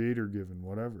 right? Creator-given,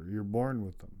 whatever. You're born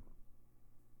with them.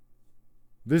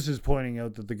 This is pointing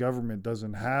out that the government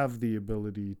doesn't have the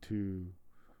ability to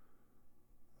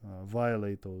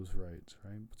violate those rights,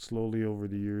 right? But slowly over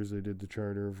the years, they did the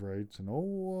Charter of Rights,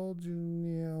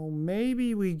 and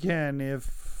maybe we can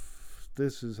if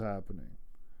this is happening.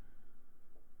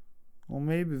 Well,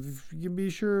 maybe if you can be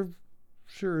sure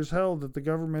as hell that the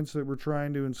governments that were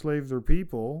trying to enslave their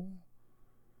people,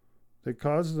 that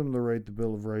caused them to write the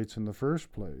Bill of Rights in the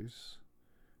first place,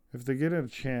 if they get a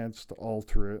chance to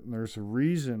alter it, and there's a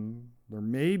reason, there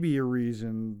may be a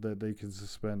reason that they can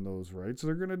suspend those rights,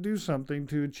 they're going to do something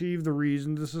to achieve the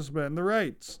reason to suspend the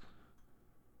rights.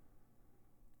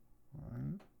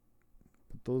 Right?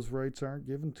 But those rights aren't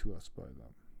given to us by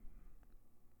them.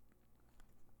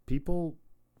 People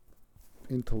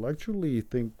intellectually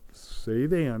say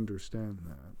they understand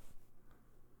that.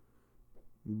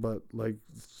 But like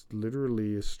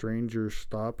literally a stranger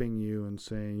stopping you and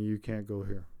saying you can't go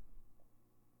here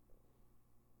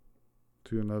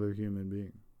to another human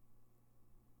being.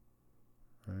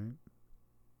 Right?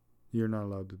 You're not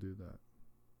allowed to do that.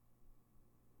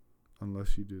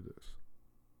 Unless you do this.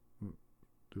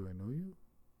 Do I know you?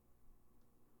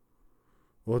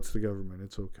 Well, it's the government.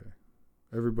 It's okay.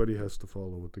 Everybody has to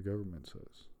follow what the government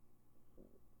says.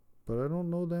 But I don't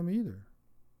know them either.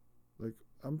 Like,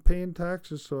 I'm paying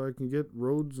taxes so I can get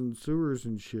roads and sewers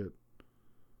and shit.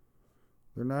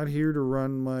 They're not here to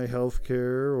run my health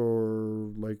care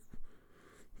or,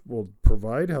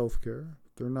 provide health care.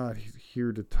 They're not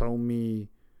here to tell me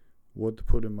what to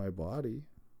put in my body.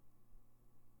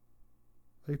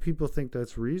 Like, people think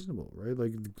that's reasonable, right?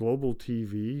 Like, global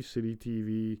TV, city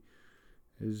TV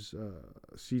is,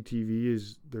 CTV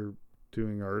is, they're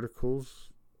doing articles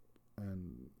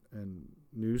and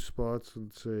news spots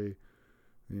that say,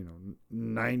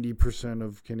 90%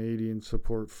 of Canadians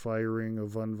support firing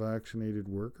of unvaccinated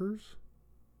workers.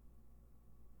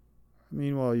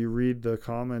 Meanwhile, you read the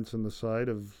comments on the side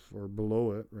of, or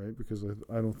below it, right? Because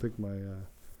I don't think my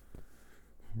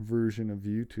version of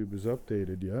YouTube is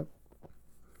updated yet.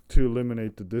 To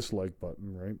eliminate the dislike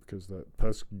button, right? Because that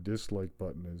pesky dislike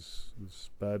button is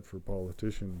bad for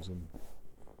politicians and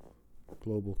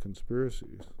global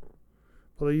conspiracies.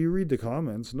 But you read the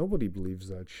comments, nobody believes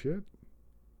that shit.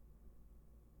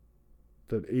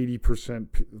 That 80%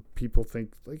 people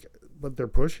think, but they're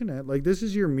pushing it. This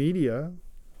is your media.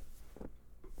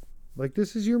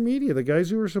 This is your media. The guys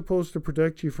who are supposed to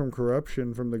protect you from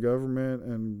corruption from the government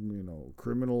and,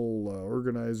 criminal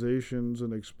organizations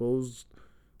and exposed.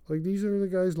 These are the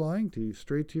guys lying to you,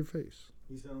 straight to your face.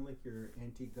 You sound like you're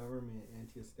anti-government,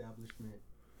 anti-establishment.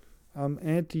 I'm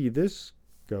anti this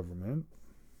government,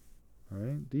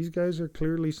 right? These guys are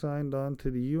clearly signed on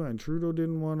to the UN. Trudeau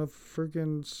didn't want to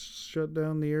freaking shut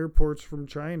down the airports from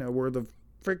China, where the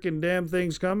freaking damn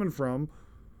thing's coming from,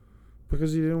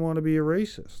 because he didn't want to be a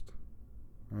racist,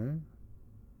 right?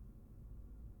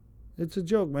 It's a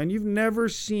joke, man. You've never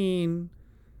seen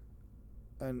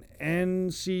an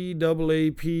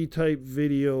NCAAP type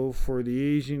video for the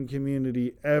Asian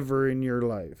community ever in your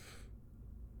life.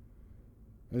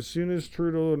 As soon as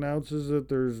Trudeau announces that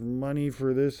there's money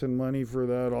for this and money for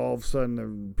that, all of a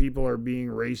sudden people are being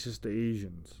racist to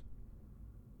Asians.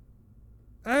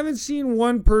 I haven't seen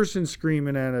one person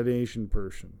screaming at an Asian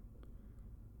person.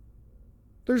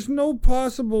 There's no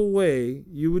possible way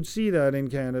you would see that in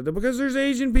Canada because there's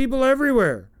Asian people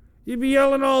everywhere. You'd be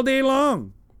yelling all day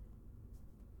long.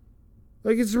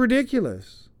 It's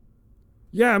ridiculous.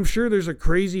 Yeah, I'm sure there's a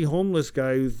crazy homeless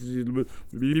guy who's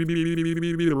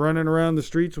running around the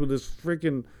streets with his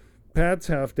freaking pads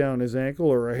half down his ankle,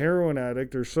 or a heroin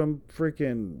addict, or some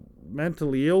freaking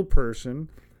mentally ill person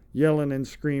yelling and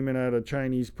screaming at a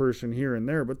Chinese person here and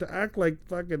there. But to act like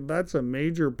fucking that's a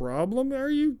major problem? Are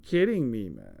you kidding me,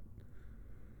 man?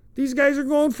 These guys are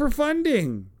going for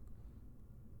funding.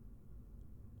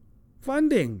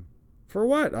 Funding. For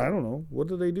what? I don't know. What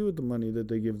do they do with the money that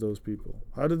they give those people?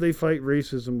 How do they fight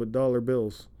racism with dollar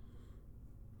bills?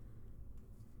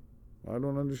 I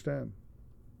don't understand.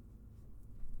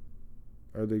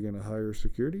 Are they going to hire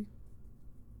security?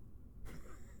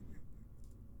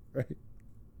 Right?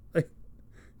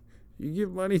 You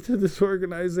give money to this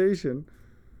organization.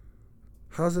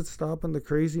 How's it stopping the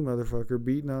crazy motherfucker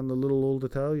beating on the little old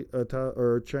Italian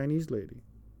or Chinese lady?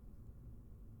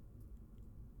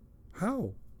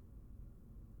 How?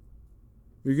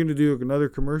 You're going to do another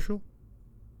commercial?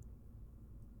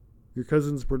 Your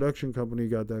cousin's production company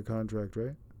got that contract,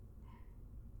 right?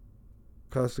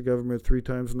 cost the government 3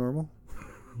 times normal,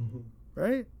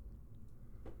 right?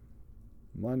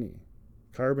 Money,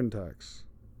 carbon tax.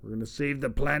 We're going to save the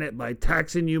planet by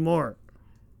taxing you more.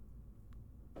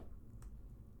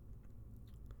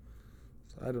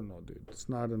 So I don't know, dude. It's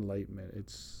not enlightenment.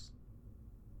 It's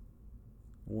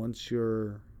once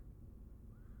your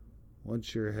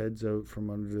head's out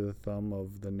from under the thumb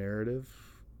of the narrative,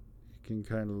 you can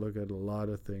kind of look at a lot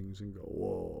of things and go,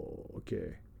 whoa,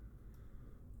 okay.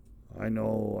 I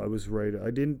know I was right. I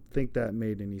didn't think that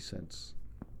made any sense.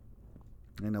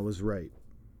 And I was right.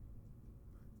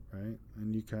 Right?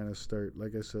 And you kind of start,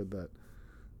 like I said, that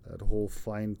whole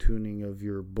fine-tuning of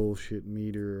your bullshit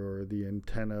meter or the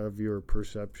antenna of your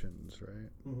perceptions, right?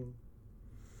 Mm-hmm.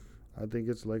 I think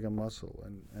it's like a muscle.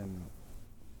 And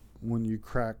when you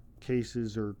crack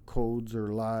cases or codes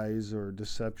or lies or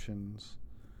deceptions,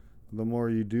 the more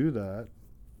you do that,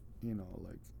 you know,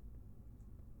 like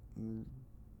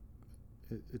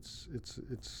it's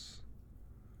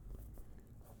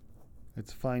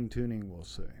fine-tuning, we'll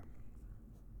say.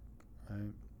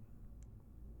 Right?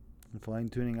 Fine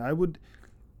tuning.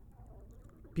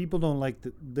 People don't like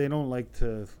to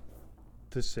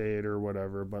say it or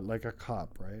whatever, but like a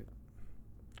cop, right?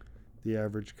 The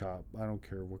average cop, I don't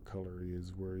care what color he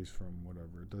is, where he's from,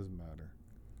 whatever, it doesn't matter.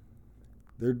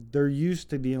 They're used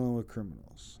to dealing with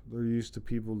criminals. They're used to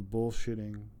people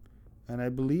bullshitting, and I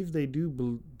believe they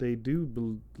do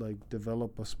like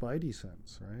develop a spidey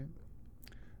sense, right?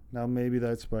 Now, maybe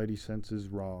that spidey sense is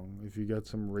wrong. If you got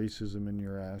some racism in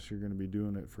your ass, you're going to be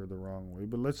doing it for the wrong way.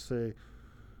 But let's say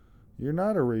you're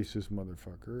not a racist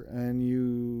motherfucker and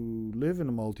you live in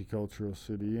a multicultural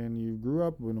city and you grew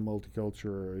up in a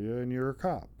multicultural area and you're a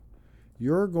cop.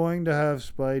 You're going to have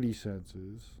spidey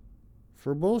senses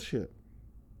for bullshit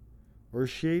or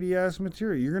shady-ass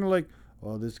material. You're going to like,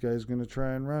 oh, this guy's going to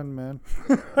try and run, man.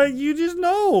 Like, you just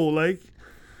know, like...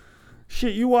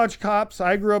 Shit, you watch Cops.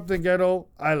 I grew up in the ghetto.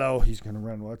 I know he's going to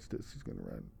run. Watch this. He's going to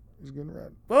run. He's going to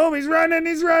run. Boom, he's running.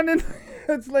 He's running.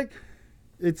 It's like,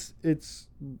 it's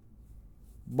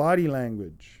body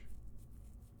language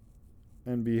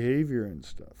and behavior and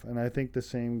stuff. And I think the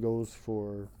same goes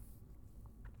for,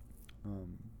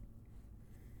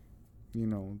 you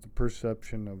know, the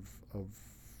perception of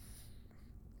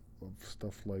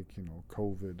stuff like, you know,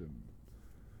 COVID and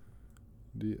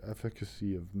the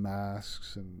efficacy of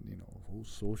masks and, you know, whole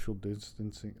social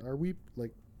distancing. Are we,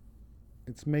 like,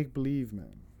 it's make-believe,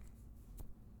 man.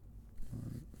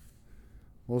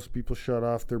 Most people shut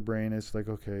off their brain. It's like,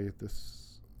 okay,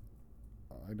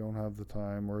 I don't have the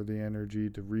time or the energy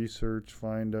to research,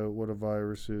 find out what a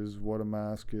virus is, what a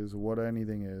mask is, what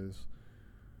anything is.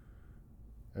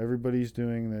 Everybody's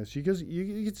doing this. Because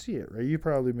you can see it, right? You've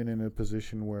probably been in a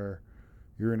position where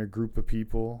you're in a group of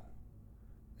people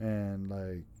and,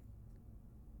 like,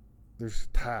 there's a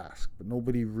task, but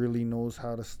nobody really knows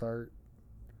how to start.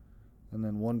 And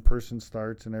then one person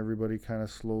starts and everybody kind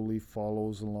of slowly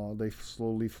follows along. They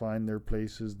slowly find their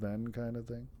places then, kind of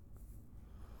thing.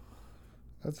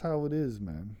 That's how it is,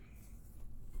 man.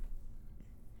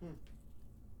 So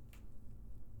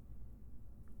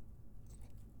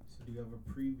do you have a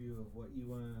preview of what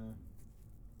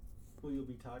you'll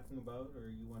be talking about, or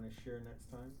you want to share next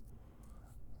time?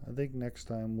 I think next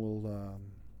time we'll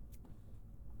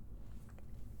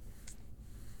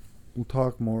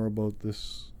talk more about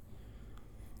this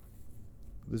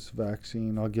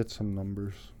vaccine. I'll get some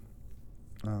numbers.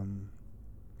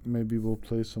 Maybe we'll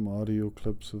play some audio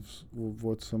clips of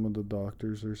what some of the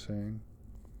doctors are saying.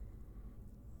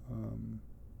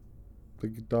 The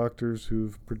doctors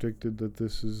who've predicted that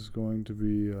this is going to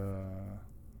be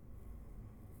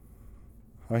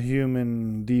a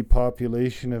human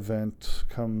depopulation event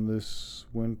come this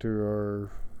winter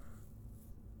are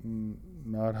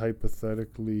not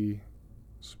hypothetically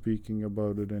speaking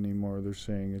about it anymore. They're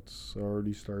saying it's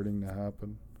already starting to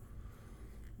happen.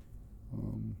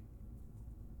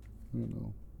 You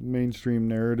know, mainstream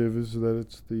narrative is that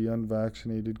it's the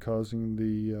unvaccinated causing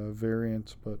the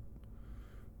variants, but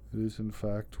it is in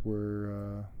fact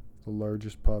where the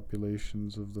largest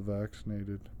populations of the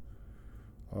vaccinated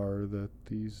are that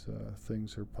these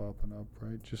things are popping up,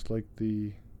 right? Just like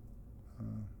the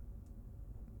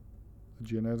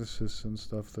geneticists and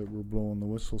stuff that were blowing the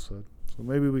whistle said. So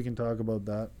maybe we can talk about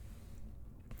that.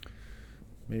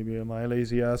 Maybe my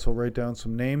lazy ass will write down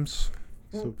some names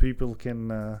so people can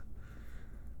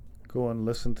go and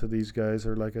listen to these guys.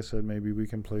 Or like I said, maybe we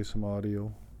can play some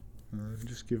audio. Or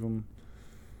just give them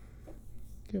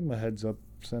a heads up.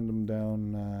 Send them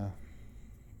down.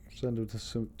 Send it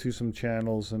to some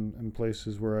channels and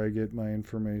places where I get my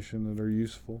information that are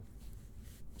useful.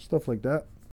 Stuff like that.